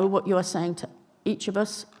want to know what you are saying to each of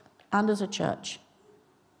us and as a church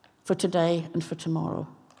for today and for tomorrow,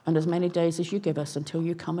 and as many days as you give us until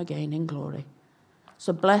you come again in glory.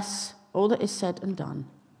 So bless all that is said and done.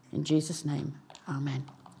 In Jesus' name, amen.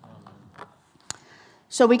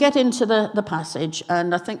 So we get into the passage,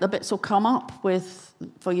 and I think the bits will come up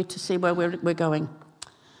for you to see where we're going.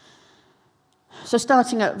 So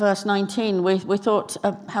starting at verse 19, we thought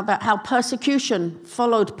about how persecution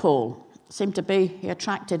followed Paul. It seemed to be, he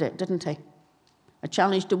attracted it, didn't he? A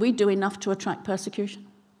challenge, do we do enough to attract persecution?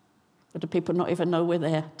 Or do people not even know we're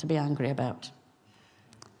there to be angry about?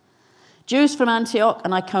 Jews from Antioch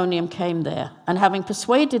and Iconium came there, and having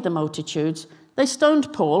persuaded the multitudes, they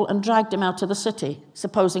stoned Paul and dragged him out of the city,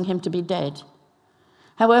 supposing him to be dead.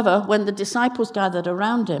 However, when the disciples gathered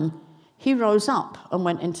around him, he rose up and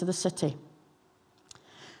went into the city.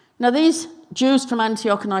 Now, these Jews from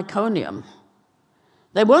Antioch and Iconium,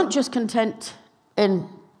 they weren't just content in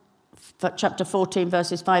chapter 14,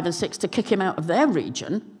 verses 5 and 6, to kick him out of their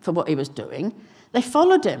region for what he was doing. They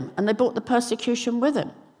followed him, and they brought the persecution with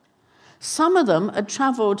him. Some of them had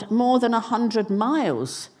travelled more than 100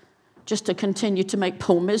 miles just to continue to make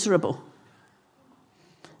Paul miserable.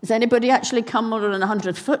 Has anybody actually come more than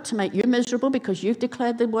 100 foot to make you miserable because you've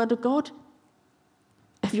declared the word of God?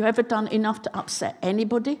 Have you ever done enough to upset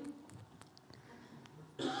anybody?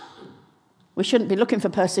 We shouldn't be looking for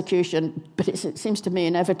persecution, but it seems to me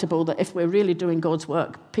inevitable that if we're really doing God's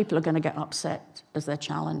work, people are going to get upset as they're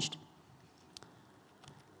challenged.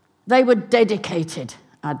 They were dedicated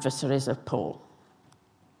adversaries of Paul.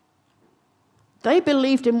 They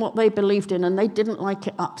believed in what they believed in, and they didn't like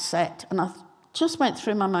it upset. And I just went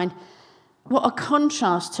through my mind, what a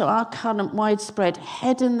contrast to our current widespread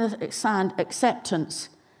head in the sand acceptance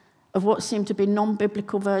of what seemed to be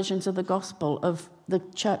non-biblical versions of the gospel, of the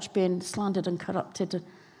church being slandered and corrupted.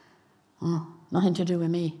 Oh, nothing to do with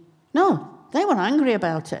me. No, they were angry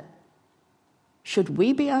about it. Should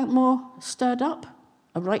we be more stirred up?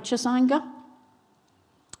 A righteous anger?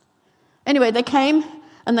 Anyway, they came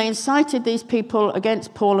and they incited these people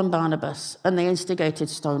against Paul and Barnabas, and they instigated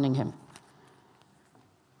stoning him.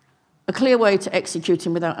 A clear way to execute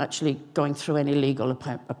him without actually going through any legal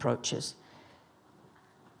approaches.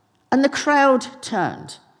 And the crowd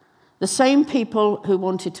turned. The same people who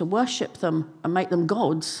wanted to worship them and make them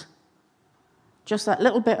gods, just that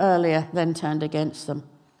little bit earlier, then turned against them.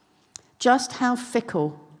 Just how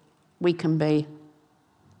fickle we can be.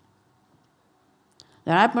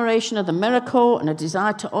 Their admiration of the miracle and a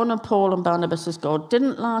desire to honour Paul and Barnabas as God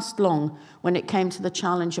didn't last long when it came to the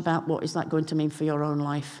challenge about what is that going to mean for your own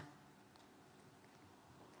life.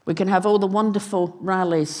 We can have all the wonderful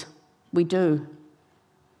rallies we do.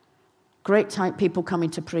 Great type people coming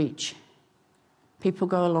to preach. People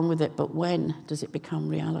go along with it, but when does it become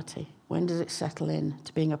reality? When does it settle in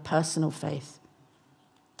to being a personal faith?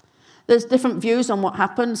 There's different views on what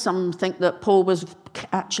happened. Some think that Paul was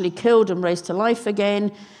actually killed and raised to life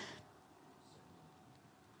again.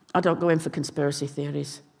 I don't go in for conspiracy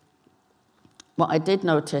theories. What I did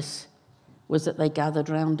notice was that they gathered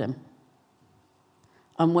round him.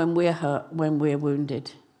 And when we're hurt, when we're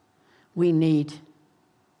wounded, we need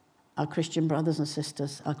our Christian brothers and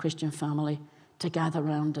sisters, our Christian family, to gather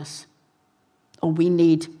round us. Or we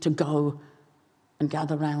need to go and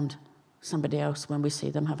gather round somebody else when we see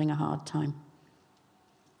them having a hard time.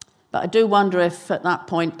 But I do wonder if at that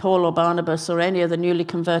point Paul or Barnabas or any of the newly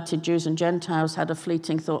converted Jews and Gentiles had a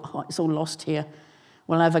fleeting thought, oh, it's all lost here.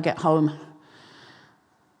 We'll never get home.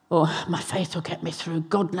 Or my faith will get me through.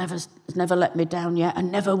 God has never let me down yet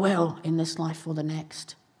and never will in this life or the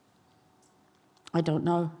next. I don't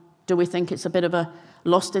know. Do we think it's a bit of a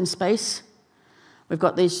lost in space? We've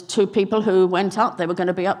got these two people who went up. They were going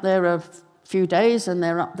to be up there a few days, and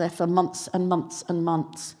they're up there for months and months and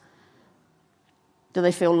months. Do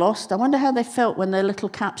they feel lost? I wonder how they felt when their little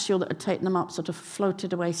capsule that had taken them up sort of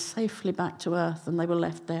floated away safely back to Earth and they were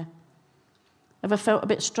left there. Ever felt a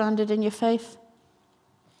bit stranded in your faith?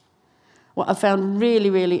 What I found really,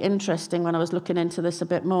 really interesting when I was looking into this a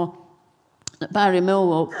bit more, that Barry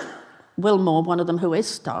Wilmore, one of them who is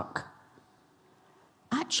stuck,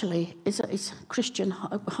 actually is a Christian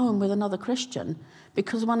home with another Christian,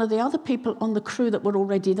 because one of the other people on the crew that were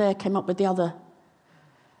already there came up with the other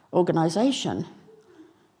organisation.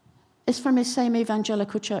 Is from his same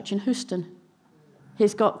evangelical church in Houston.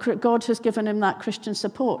 God has given him that Christian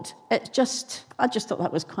support. I just thought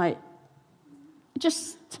that was quite,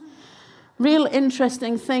 just real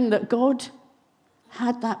interesting thing that God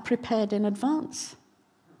had that prepared in advance.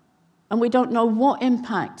 And we don't know what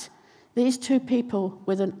impact these two people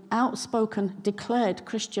with an outspoken, declared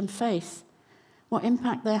Christian faith, what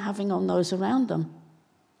impact they're having on those around them.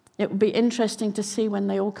 It would be interesting to see when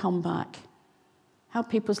they all come back how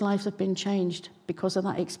people's lives have been changed because of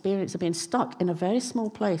that experience of being stuck in a very small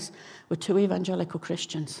place with two evangelical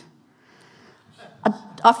Christians.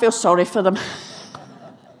 I feel sorry for them.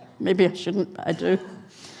 Maybe I shouldn't, but I do.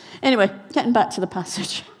 Anyway, getting back to the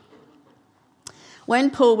passage.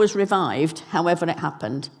 When Paul was revived, however it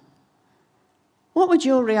happened, what would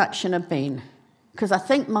your reaction have been? Because I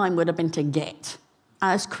think mine would have been to get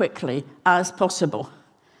as quickly as possible.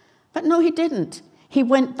 But no, he didn't. He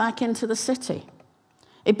went back into the city.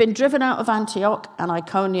 He'd been driven out of Antioch and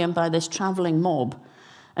Iconium by this travelling mob,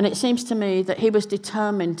 and it seems to me that he was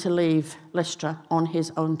determined to leave Lystra on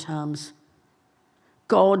his own terms.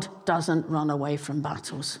 God doesn't run away from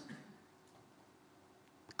battles.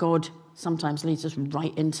 God sometimes leads us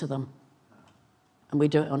right into them, and we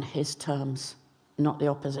do it on his terms, not the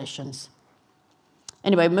opposition's.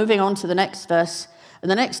 Anyway, moving on to the next verse. And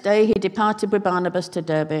the next day he departed with Barnabas to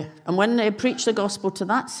Derbe, and when they had preached the gospel to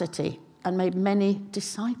that city and made many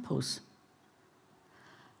disciples.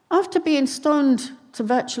 After being stoned to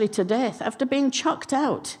virtually to death, after being chucked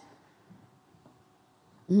out,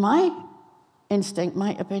 my instinct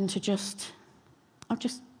might have been to I'll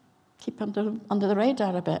just keep under the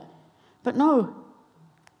radar a bit. But no,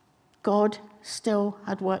 God still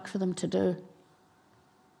had work for them to do.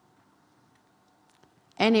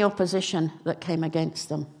 Any opposition that came against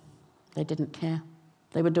them, they didn't care.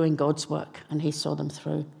 They were doing God's work, and he saw them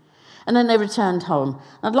through. And then they returned home.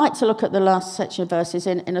 I'd like to look at the last section of verses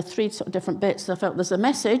in a three sort of different bits. I felt there's a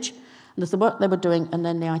message, and there's the work they were doing, and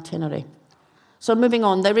then the itinerary. So moving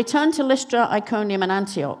on, they returned to Lystra, Iconium, and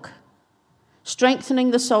Antioch,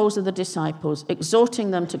 strengthening the souls of the disciples,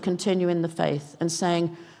 exhorting them to continue in the faith, and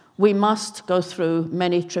saying, we must go through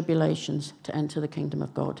many tribulations to enter the kingdom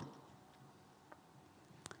of God.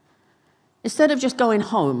 Instead of just going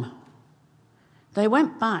home, they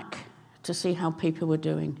went back to see how people were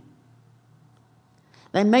doing.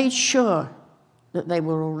 They made sure that they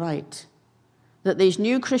were all right, that these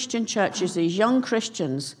new Christian churches, these young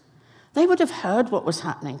Christians, they would have heard what was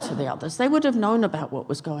happening to the others. They would have known about what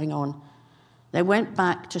was going on. They went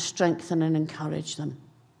back to strengthen and encourage them.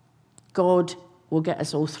 God will get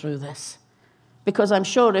us all through this. Because I'm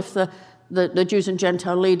sure if the Jews and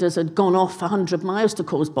Gentile leaders had gone off 100 miles to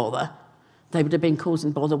cause bother, they would have been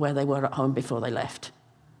causing bother where they were at home before they left.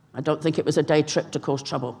 I don't think it was a day trip to cause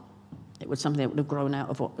trouble. It was something that would have grown out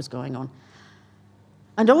of what was going on.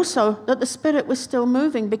 And also that the Spirit was still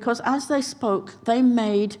moving, because as they spoke, they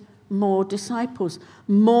made more disciples.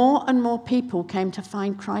 More and more people came to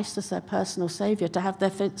find Christ as their personal Saviour, to have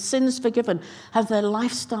their sins forgiven, have their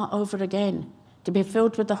life start over again, to be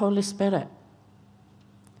filled with the Holy Spirit.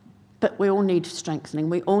 But we all need strengthening.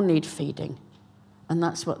 We all need feeding. And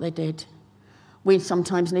that's what they did. We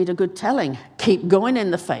sometimes need a good telling. Keep going in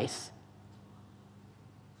the faith.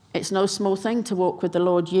 It's no small thing to walk with the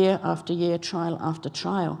Lord year after year, trial after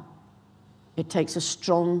trial. It takes a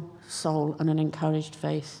strong soul and an encouraged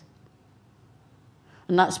faith.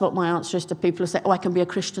 And that's what my answer is to people who say, I can be a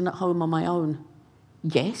Christian at home on my own.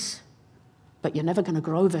 Yes, but you're never going to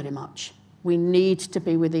grow very much. We need to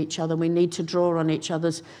be with each other. We need to draw on each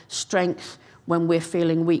other's strength when we're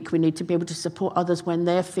feeling weak. We need to be able to support others when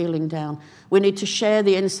they're feeling down. We need to share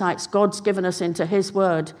the insights God's given us into his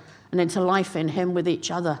word and into life in him with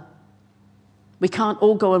each other. We can't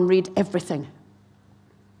all go and read everything,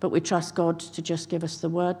 but we trust God to just give us the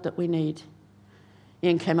word that we need.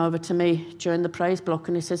 Ian came over to me during the praise block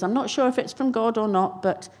and he says, I'm not sure if it's from God or not,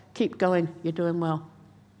 but keep going, you're doing well.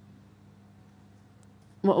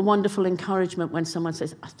 What a wonderful encouragement when someone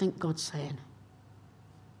says, I think God's saying.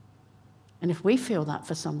 And if we feel that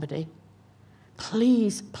for somebody,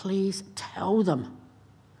 please, please tell them.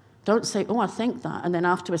 Don't say, I think that, and then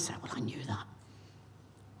afterwards say, I knew that.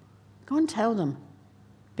 Go and tell them,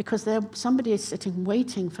 because somebody is sitting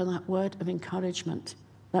waiting for that word of encouragement,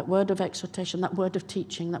 that word of exhortation, that word of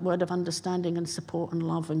teaching, that word of understanding and support and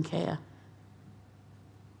love and care.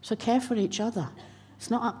 So care for each other.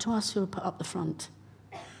 It's not up to us who are put up the front.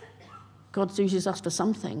 God uses us for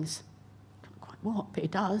some things. Not quite what, but he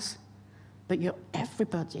does. But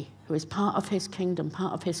everybody who is part of his kingdom,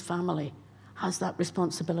 part of his family, has that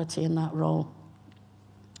responsibility and that role.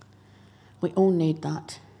 We all need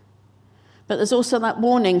that. But there's also that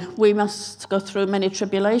warning, we must go through many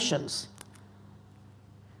tribulations.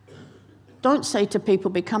 Don't say to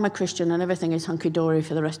people, become a Christian and everything is hunky-dory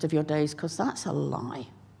for the rest of your days, because that's a lie.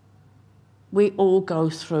 We all go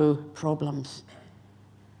through problems.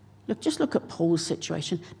 Just look at Paul's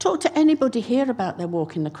situation. Talk to anybody here about their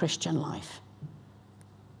walk in the Christian life.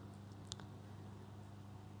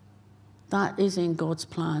 That is in God's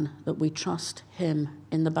plan, that we trust him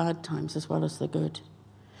in the bad times as well as the good.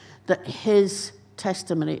 That his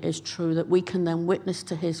testimony is true, that we can then witness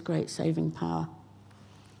to his great saving power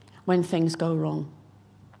when things go wrong.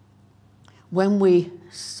 When we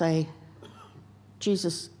say,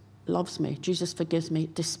 Jesus loves me, Jesus forgives me,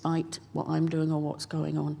 despite what I'm doing or what's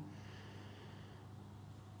going on.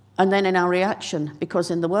 And then in our reaction,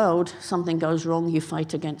 because in the world, something goes wrong, you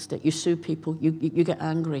fight against it, you sue people, you get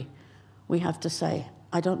angry. We have to say,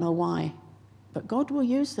 I don't know why, but God will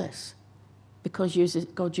use this, because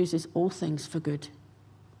God uses all things for good.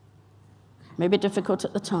 Maybe difficult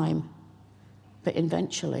at the time, but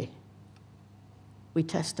eventually we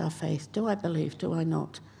test our faith. Do I believe? Do I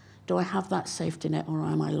not? Do I have that safety net, or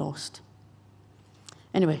am I lost?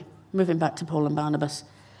 Anyway, moving back to Paul and Barnabas.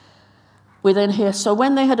 We then hear, so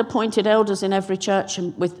when they had appointed elders in every church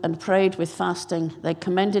and prayed with fasting, they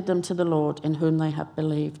commended them to the Lord in whom they had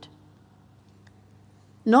believed.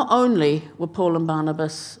 Not only were Paul and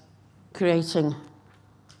Barnabas creating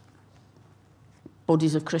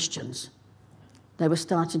bodies of Christians, they were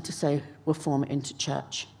starting to say, we'll form it into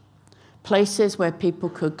church. Places where people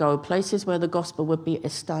could go, places where the gospel would be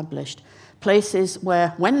established, places where,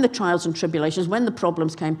 when the trials and tribulations, when the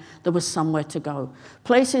problems came, there was somewhere to go.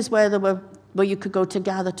 Places where you could go to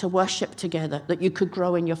gather, to worship together, that you could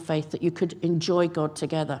grow in your faith, that you could enjoy God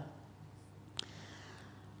together.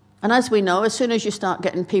 And as we know, as soon as you start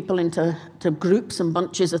getting people into groups and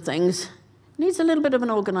bunches of things, it needs a little bit of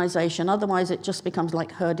an organization. Otherwise, it just becomes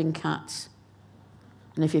like herding cats.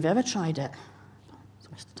 And if you've ever tried it, it's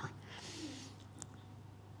a waste of time.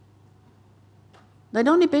 They'd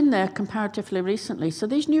only been there comparatively recently, so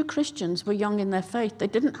these new Christians were young in their faith. They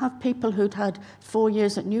didn't have people who'd had 4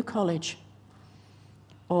 years at New College,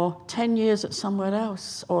 or 10 years at somewhere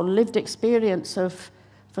else, or lived experience of,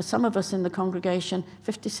 for some of us in the congregation,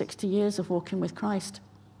 50, 60 years of walking with Christ.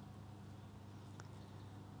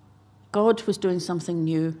 God was doing something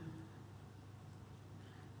new.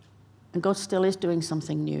 And God still is doing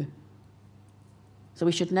something new. So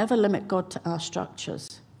we should never limit God to our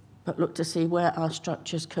structures, but look to see where our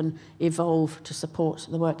structures can evolve to support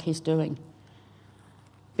the work he's doing.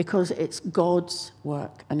 Because it's God's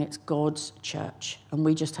work and it's God's church, and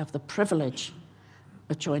we just have the privilege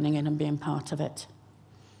of joining in and being part of it.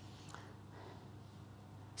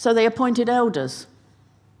 So they appointed elders.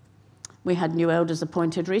 We had new elders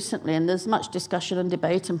appointed recently, and there's much discussion and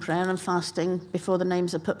debate and prayer and fasting before the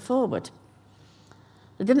names are put forward.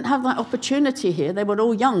 They didn't have that opportunity here. They were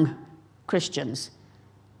all young Christians.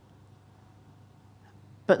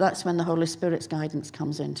 But that's when the Holy Spirit's guidance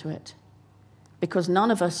comes into it. Because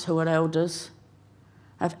none of us who are elders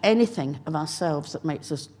have anything of ourselves that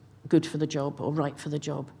makes us good for the job or right for the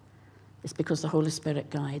job. It's because the Holy Spirit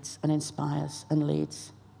guides and inspires and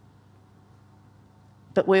leads.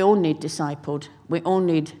 But we all need discipled. We all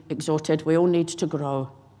need exhorted. We all need to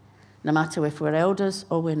grow, no matter if we're elders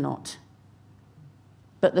or we're not.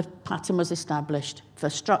 But the pattern was established for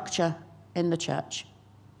structure in the church.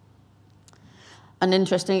 And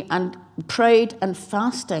interesting, and prayed and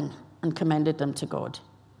fasting and commended them to God.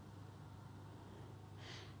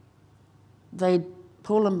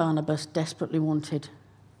 Paul and Barnabas desperately wanted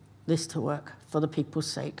this to work for the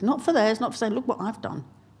people's sake. Not for theirs, not for saying, look what I've done,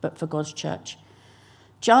 but for God's church.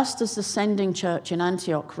 Just as the sending church in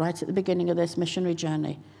Antioch, right at the beginning of this missionary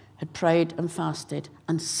journey, had prayed and fasted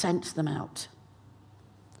and sent them out.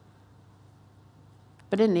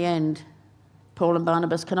 But in the end, Paul and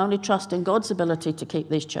Barnabas can only trust in God's ability to keep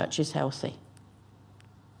these churches healthy.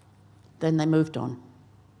 Then they moved on.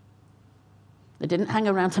 They didn't hang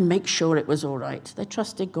around to make sure it was all right. They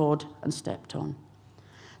trusted God and stepped on.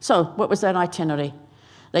 So, what was their itinerary?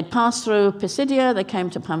 They'd passed through Pisidia, they came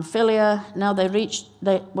to Pamphylia.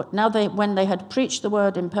 When they had preached the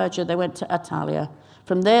word in Persia, they went to Attalia.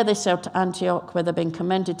 From there, they sailed to Antioch, where they'd been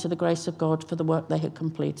commended to the grace of God for the work they had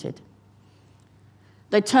completed.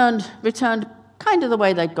 They returned kind of the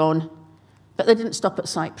way they'd gone, but they didn't stop at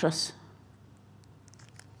Cyprus.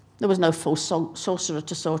 There was no false sorcerer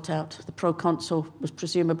to sort out. The proconsul was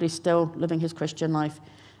presumably still living his Christian life,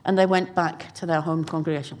 and they went back to their home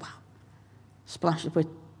congregation. Wow. Splash with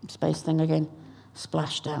space thing again.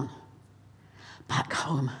 Splash down. Back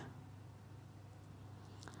home.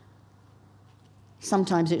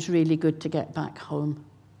 Sometimes it's really good to get back home.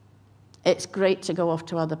 It's great to go off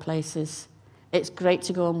to other places. It's great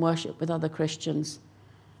to go and worship with other Christians.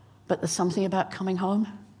 But there's something about coming home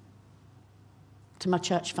to my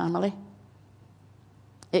church family.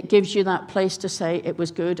 It gives you that place to say it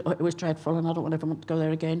was good or it was dreadful and I don't ever want to go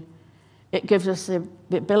there again. It gives us the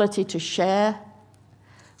ability to share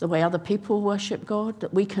the way other people worship God,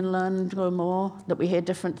 that we can learn and grow more, that we hear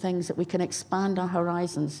different things, that we can expand our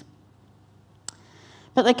horizons.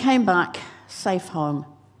 But they came back safe home.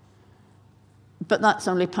 But that's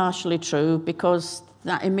only partially true because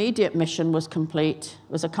that immediate mission was complete,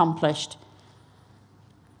 was accomplished.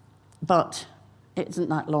 But it isn't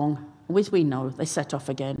that long. As we know, they set off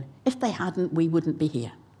again. If they hadn't, we wouldn't be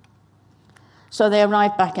here. So they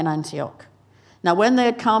arrived back in Antioch. Now, when they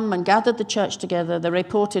had come and gathered the church together, they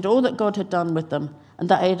reported all that God had done with them and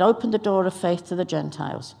that he had opened the door of faith to the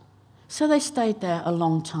Gentiles. So they stayed there a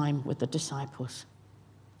long time with the disciples.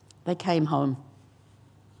 They came home.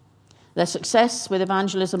 Their success with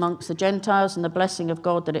evangelism amongst the Gentiles and the blessing of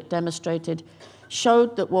God that it demonstrated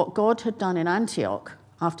showed that what God had done in Antioch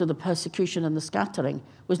after the persecution and the scattering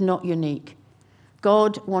was not unique.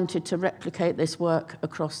 God wanted to replicate this work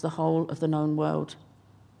across the whole of the known world.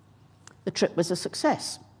 The trip was a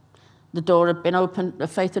success. The door had been opened, the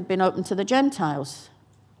faith had been opened to the Gentiles,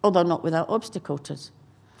 although not without obstacles.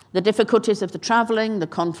 The difficulties of the travelling, the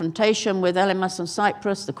confrontation with Elymas and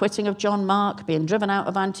Cyprus, the quitting of John Mark, being driven out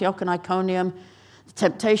of Antioch and Iconium, the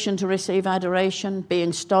temptation to receive adoration,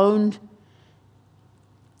 being stoned.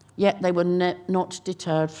 Yet they were not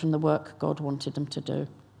deterred from the work God wanted them to do.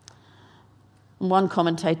 And one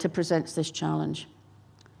commentator presents this challenge.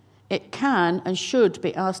 It can and should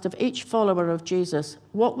be asked of each follower of Jesus,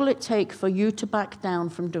 what will it take for you to back down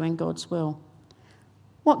from doing God's will?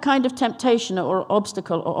 What kind of temptation or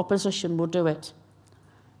obstacle or opposition will do it?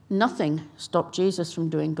 Nothing stopped Jesus from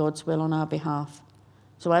doing God's will on our behalf.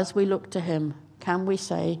 So as we look to him, can we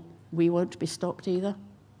say we won't be stopped either?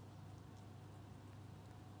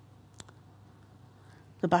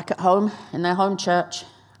 They're back at home in their home church.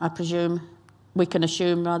 We can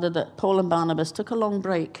assume rather that Paul and Barnabas took a long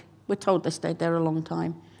break. We're told they stayed there a long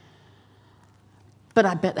time. But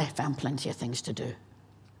I bet they found plenty of things to do.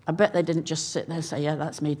 I bet they didn't just sit there and say, yeah,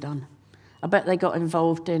 that's me done. I bet they got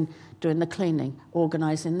involved in doing the cleaning,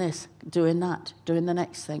 organising this, doing that, doing the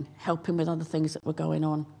next thing, helping with other things that were going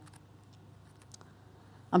on.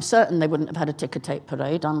 I'm certain they wouldn't have had a ticker tape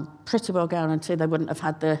parade. I'm pretty well guaranteed they wouldn't have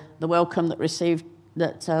had the welcome that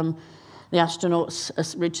the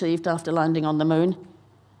astronauts received after landing on the moon.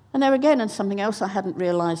 And there again, and something else I hadn't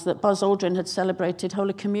realised, that Buzz Aldrin had celebrated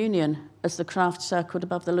Holy Communion as the craft circled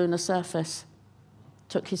above the lunar surface.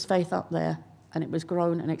 Took his faith up there, and it was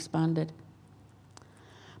grown and expanded.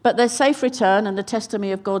 But their safe return and the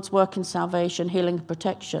testimony of God's work in salvation, healing, and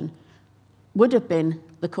protection would have been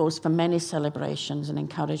the cause for many celebrations and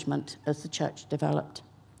encouragement as the church developed.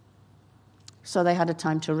 So they had a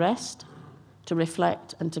time to rest, to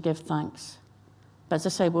reflect, and to give thanks. But as I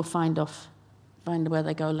say, we'll find where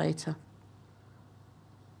they go later.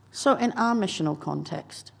 So in our missional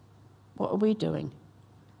context, what are we doing?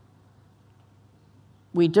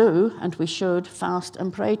 We do, and we should, fast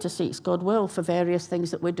and pray to seek God's will for various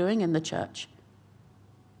things that we're doing in the church.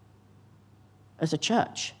 As a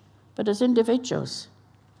church, but as individuals.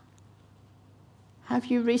 Have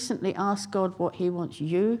you recently asked God what he wants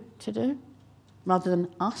you to do, rather than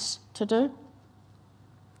us to do?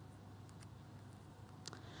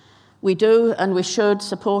 We do, and we should,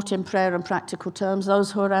 support in prayer and practical terms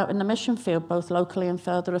those who are out in the mission field, both locally and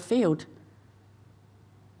further afield.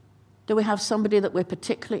 Do we have somebody that we're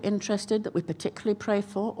particularly interested, that we particularly pray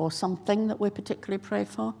for, or something that we particularly pray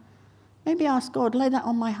for? Maybe ask God, lay that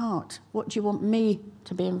on my heart. What do you want me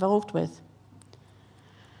to be involved with?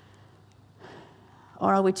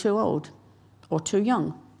 Or are we too old, or too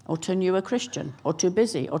young, or too new a Christian, or too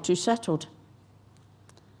busy, or too settled?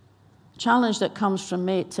 The challenge that comes from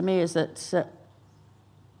to me is that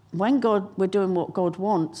when we're doing what God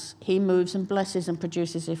wants, he moves and blesses and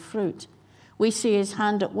produces his fruit. We see his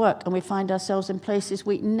hand at work, and we find ourselves in places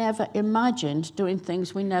we never imagined, doing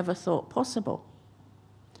things we never thought possible.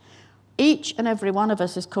 Each and every one of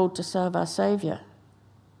us is called to serve our Saviour.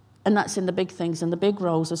 And that's in the big things and the big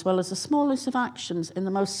roles, as well as the smallest of actions in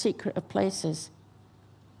the most secret of places.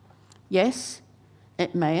 Yes,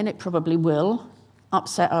 it may, and it probably will,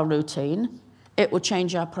 upset our routine. It will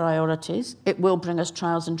change our priorities. It will bring us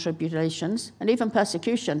trials and tribulations, and even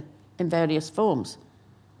persecution in various forms.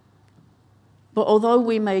 But although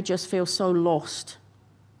we may just feel so lost,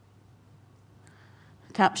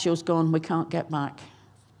 capsule's gone, we can't get back.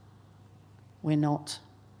 We're not.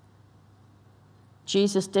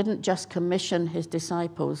 Jesus didn't just commission his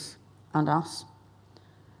disciples and us,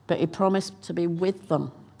 but he promised to be with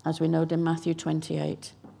them, as we note in Matthew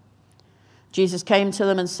 28. Jesus came to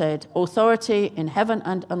them and said, "Authority in heaven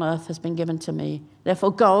and on earth has been given to me.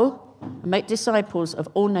 Therefore go and make disciples of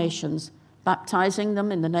all nations, baptizing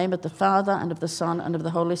them in the name of the Father and of the Son and of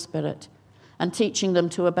the Holy Spirit, and teaching them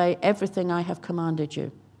to obey everything I have commanded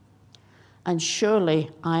you. And surely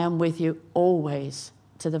I am with you always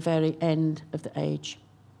to the very end of the age."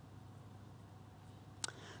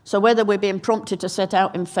 So whether we're being prompted to set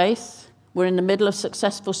out in faith, we're in the middle of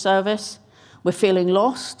successful service, we're feeling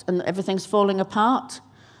lost and everything's falling apart,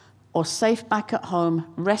 or safe back at home,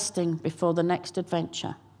 resting before the next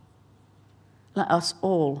adventure, let us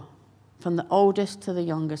all, from the oldest to the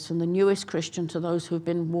youngest, from the newest Christian to those who've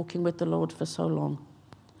been walking with the Lord for so long,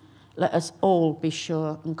 let us all be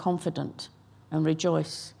sure and confident and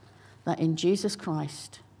rejoice that in Jesus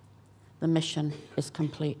Christ the mission is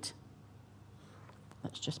complete.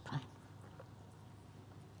 Let's just pray.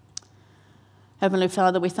 Heavenly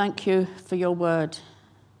Father, we thank you for your word.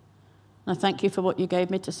 And I thank you for what you gave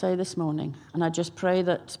me to say this morning. And I just pray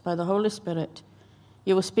that by the Holy Spirit,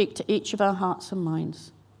 you will speak to each of our hearts and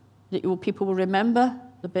minds, that people will remember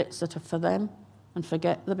the bits that are for them and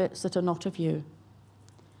forget the bits that are not of you.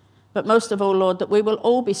 But most of all, Lord, that we will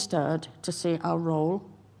all be stirred to see our role,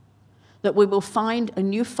 that we will find a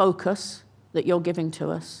new focus that you're giving to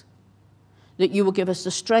us, that you will give us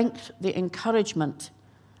the strength, the encouragement,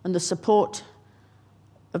 and the support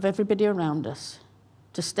of everybody around us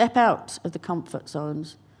to step out of the comfort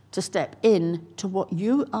zones, to step in to what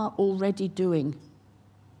you are already doing,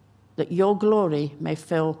 that your glory may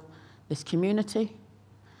fill this community,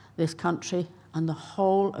 this country, and the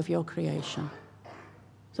whole of your creation.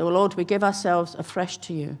 So, Lord, we give ourselves afresh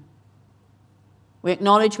to you. We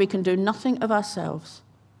acknowledge we can do nothing of ourselves,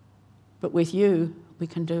 but with you we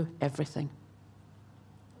can do everything.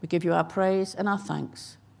 We give you our praise and our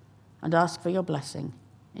thanks and ask for your blessing.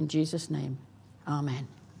 In Jesus' name, amen.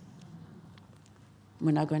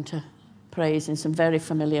 We're now going to praise in some very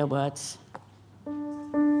familiar words.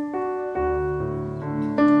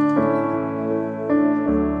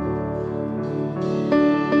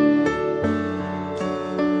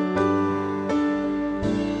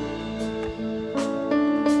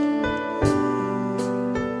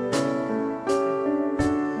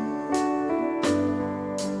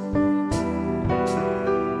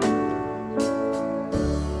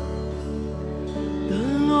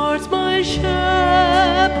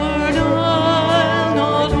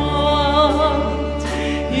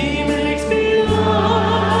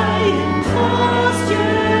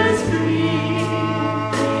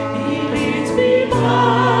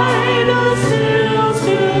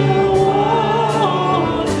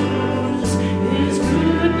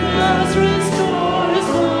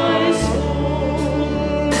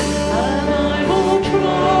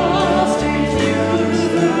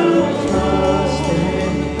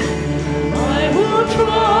 I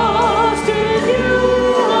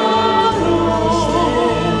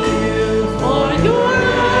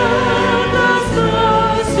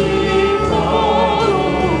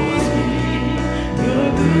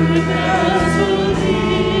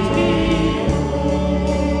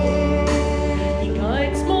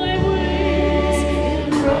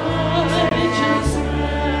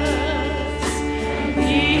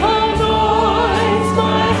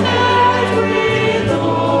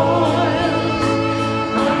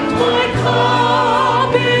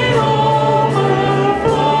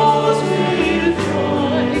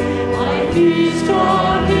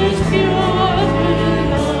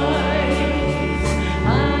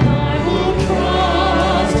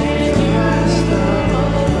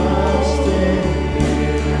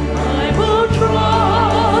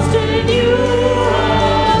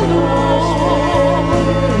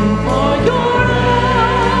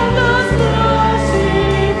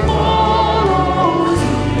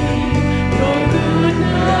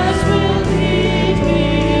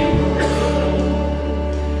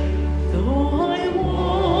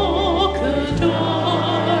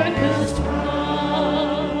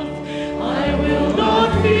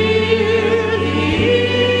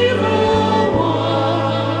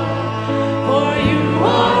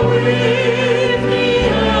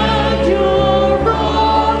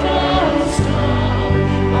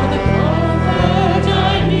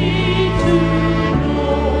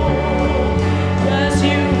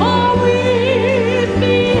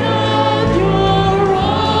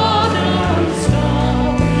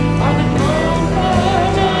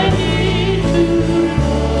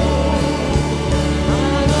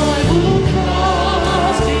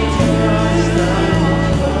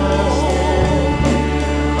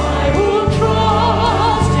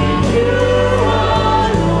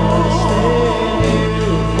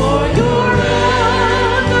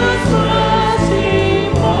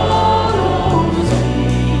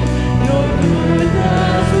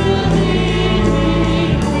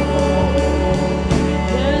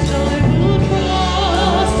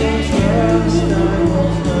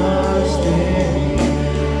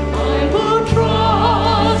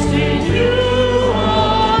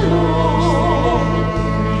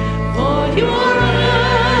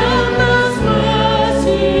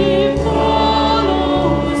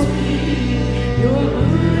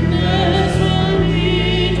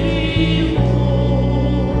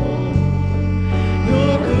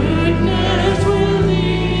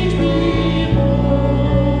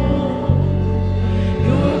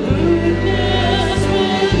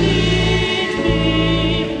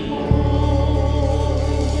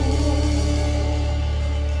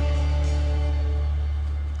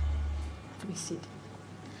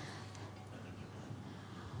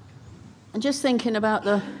And just thinking about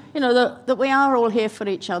that we are all here for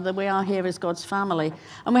each other. We are here as God's family.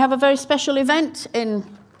 And we have a very special event in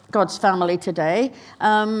God's family today.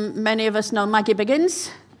 Many of us know Maggie Biggins.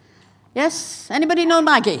 Yes? Anybody know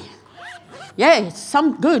Maggie? Yeah,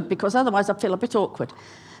 some good, because otherwise I feel a bit awkward.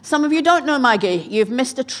 Some of you don't know Maggie. You've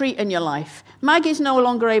missed a treat in your life. Maggie's no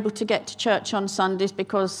longer able to get to church on Sundays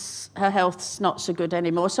because her health's not so good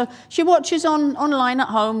anymore. So she watches online at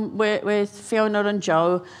home with Fiona and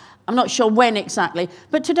Joe. I'm not sure when exactly,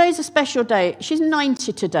 but today's a special day. She's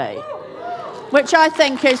 90 today, which I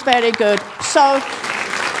think is very good. So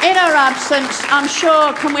in her absence, I'm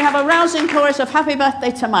sure, can we have a rousing chorus of happy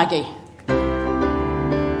birthday to Maggie?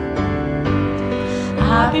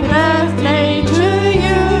 Happy birthday to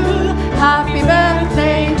you, happy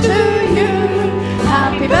birthday to you,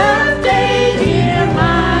 happy birthday dear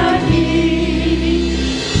Maggie,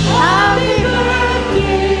 happy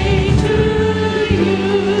birthday to you.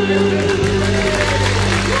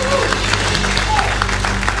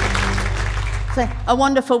 So, a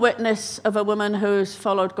wonderful witness of a woman who's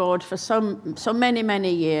followed God for so many,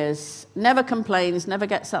 many years, never complains, never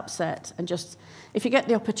gets upset, and just, if you get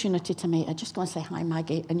the opportunity to meet her, just go and say hi,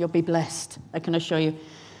 Maggie, and you'll be blessed, I can assure you.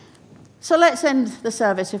 So let's end the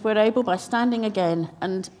service, if we're able, by standing again.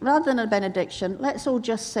 And rather than a benediction, let's all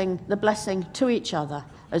just sing the blessing to each other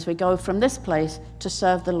as we go from this place to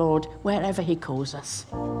serve the Lord wherever he calls us.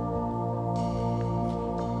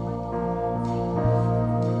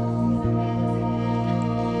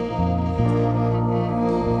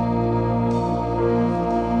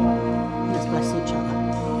 Let's bless each other.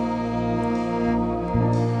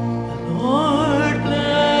 Lord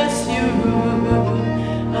bless you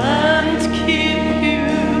and keep you.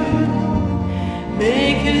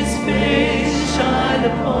 Make his face shine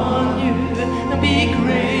upon you and be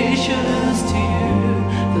gracious to you.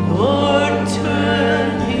 The Lord turn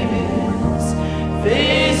his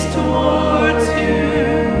face towards you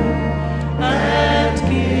and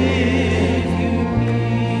give you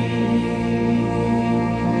peace.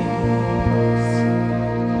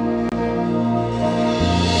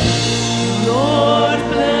 Lord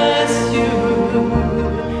bless you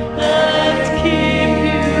and keep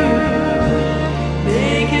you.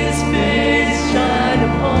 Make his face shine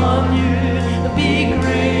upon you and be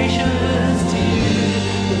gracious to you.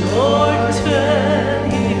 The Lord turn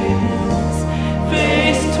his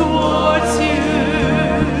face towards you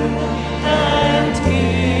and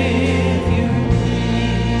give you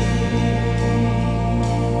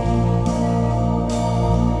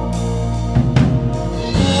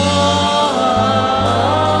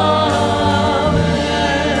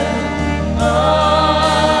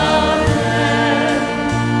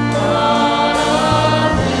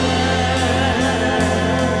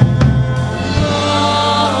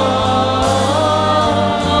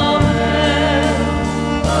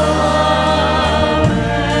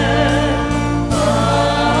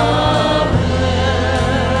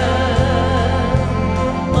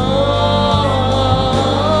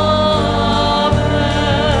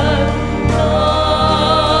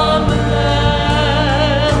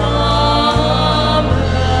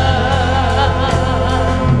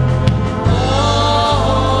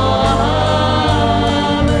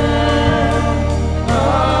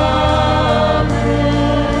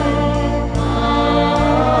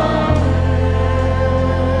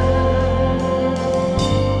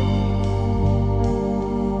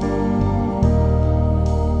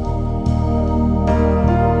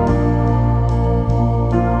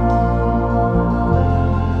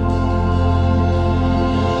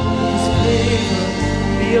his favor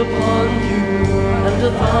be upon you and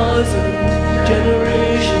 1,000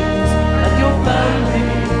 generations, and your family,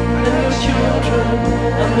 and your children,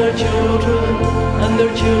 and their children, and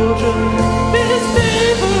their children. May his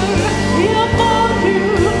favor be upon you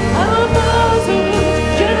and 1,000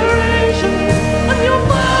 generations, and your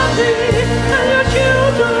family, and your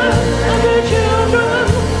children, and their children,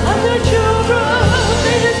 and their children.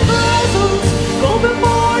 May his presence go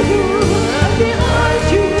before you and behind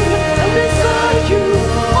you and beside you,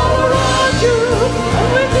 all around you and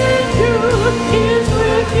within you. He is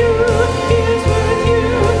with you, he is with you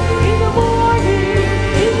in the morning,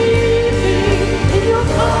 in the evening, in your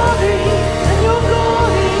coming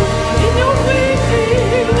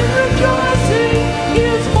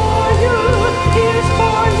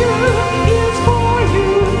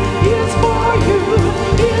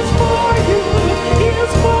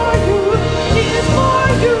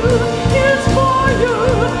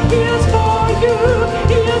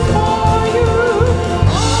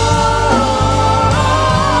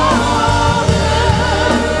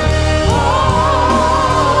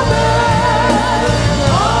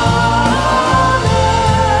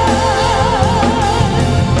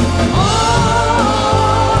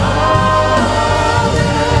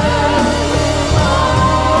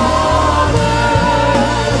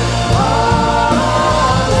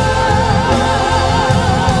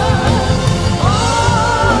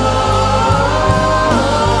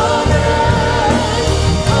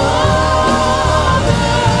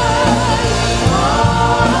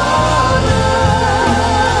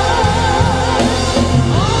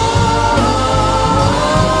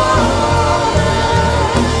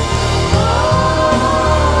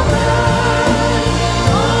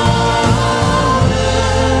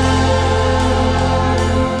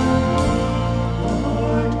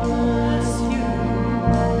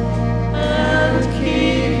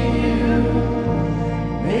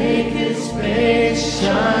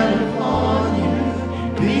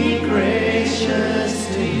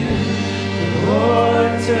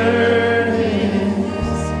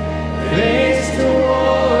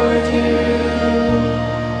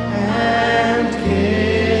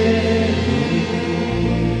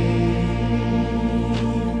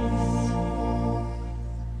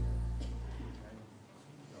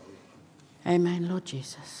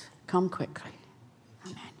Jesus. Come quickly.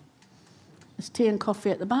 Amen. There's tea and coffee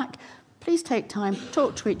at the back. Please take time,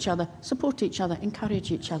 talk to each other, support each other, encourage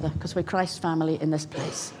each other, because we're Christ's family in this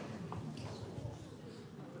place.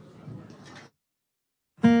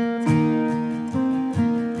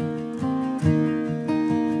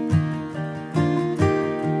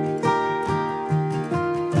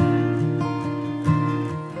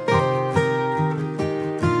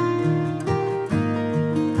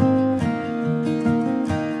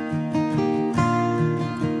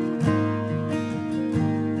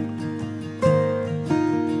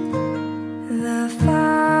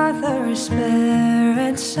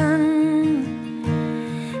 Spirit, Son,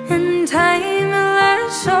 and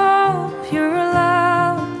timeless hope, pure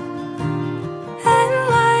love, and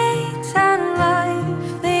light and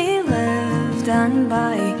life they lived, and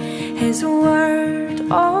by His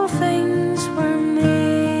word all things were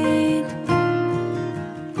made.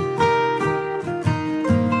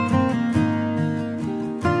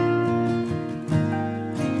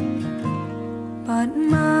 But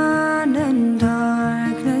man and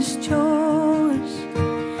darkness chose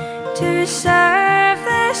to serve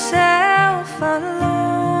the self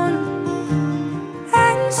alone,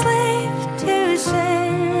 enslaved to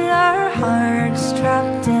sin, our hearts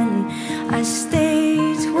trapped in a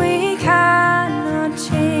state we cannot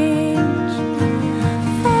change.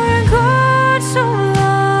 For God so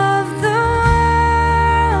loved the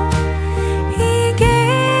world, He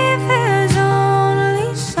gave His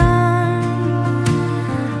only Son.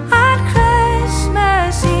 At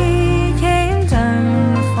Christmas He came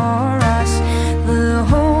down for us, the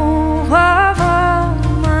hope of all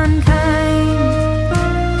mankind.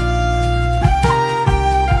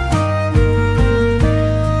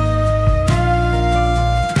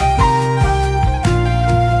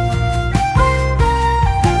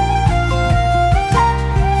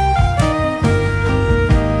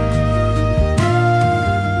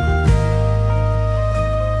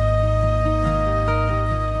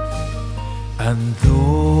 And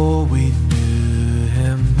though we knew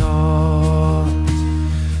Him not,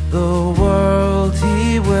 the world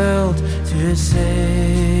He willed to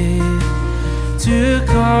save, to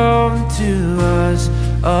come to us,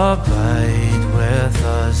 abide with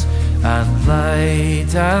us, and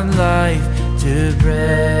light and life to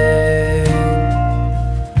bring.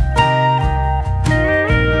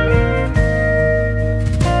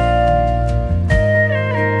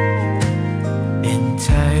 In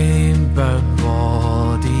time-bound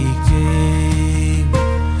body came,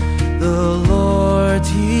 the Lord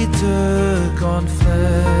He took on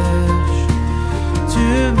flesh, to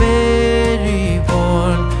Mary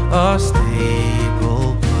born, a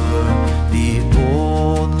stable birth, the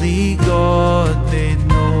only God made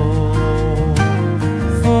known.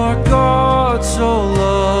 For God so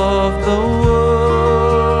loved the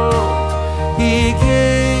world, He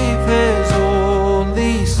gave His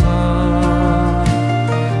only Son.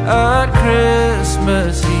 At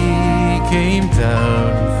Christmas He came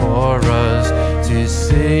down for us, to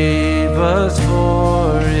save us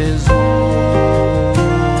for His own.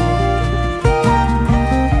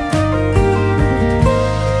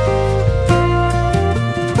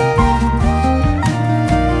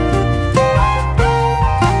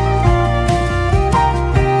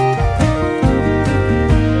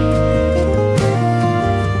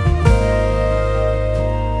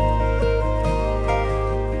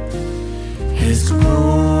 His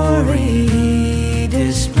glory He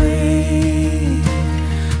displayed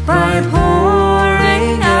by pouring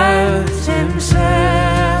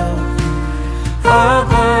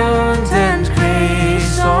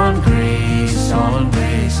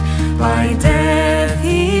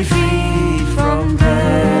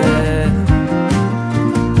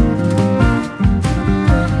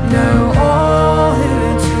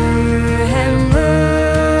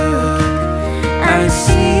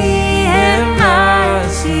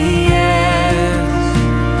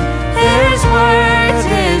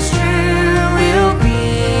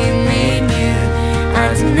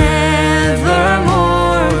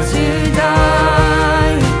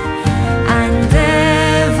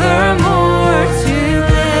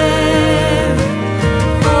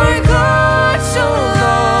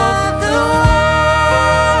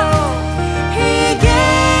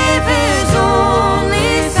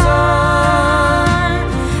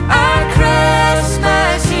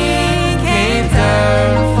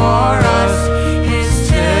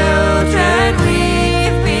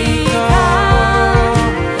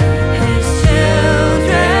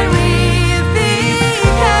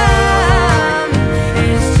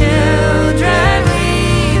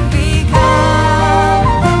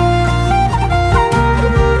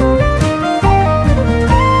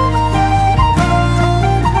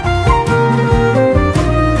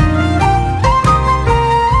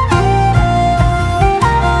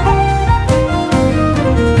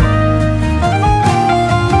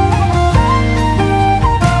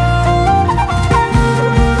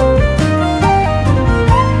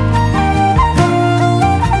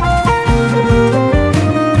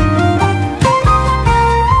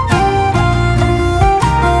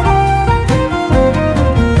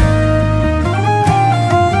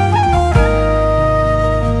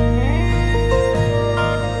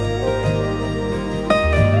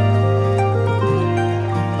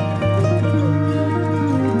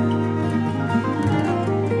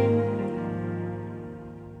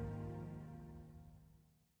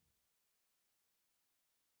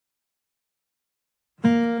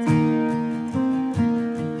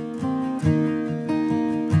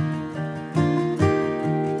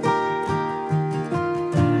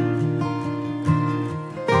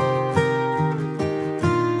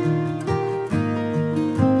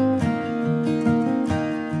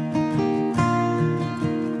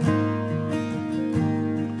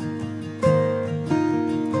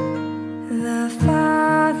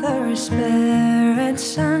Spirit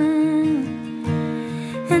Son,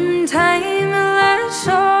 in timeless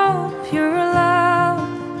hope, pure love,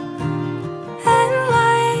 and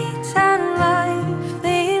light and life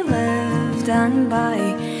they lived, and by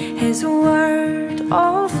His word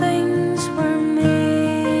all things were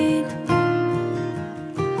made.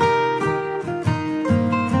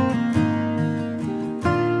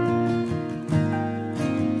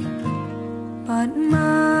 But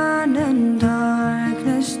man in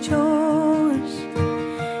darkness chose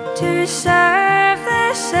to serve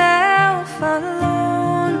the self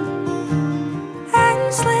alone,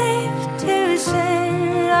 enslaved to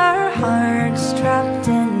sin, our hearts trapped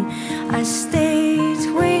in a state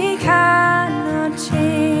we cannot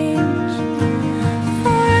change.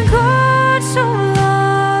 For God so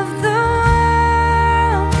loved the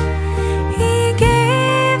world, He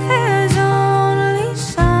gave His only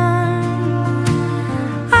Son.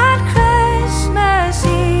 At Christmas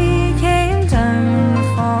He came down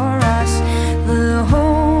for us, the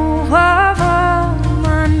hope of all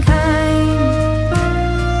mankind.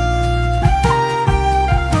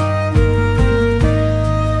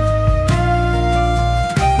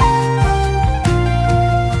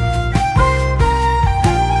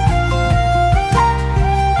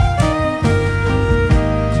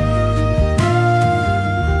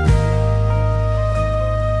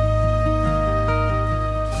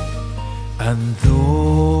 And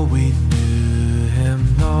though we knew Him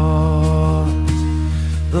not,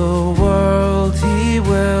 the world He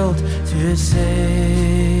willed to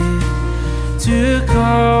save, to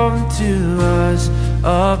come to us,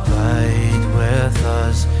 abide with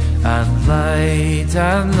us, and light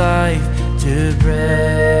and life to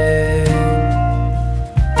bring.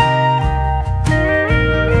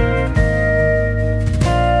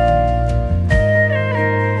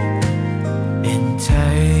 In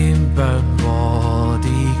time-bound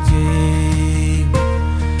body came,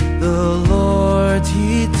 the Lord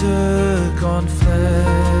He took on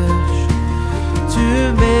flesh,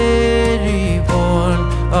 to Mary born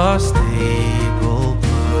a stable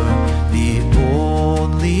poor, the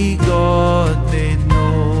only God made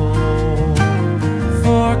known.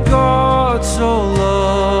 For God so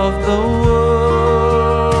loved the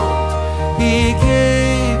world, He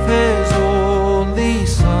gave His only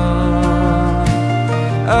Son.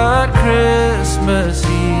 At Christmas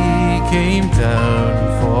He came down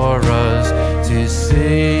for us, to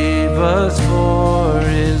save us for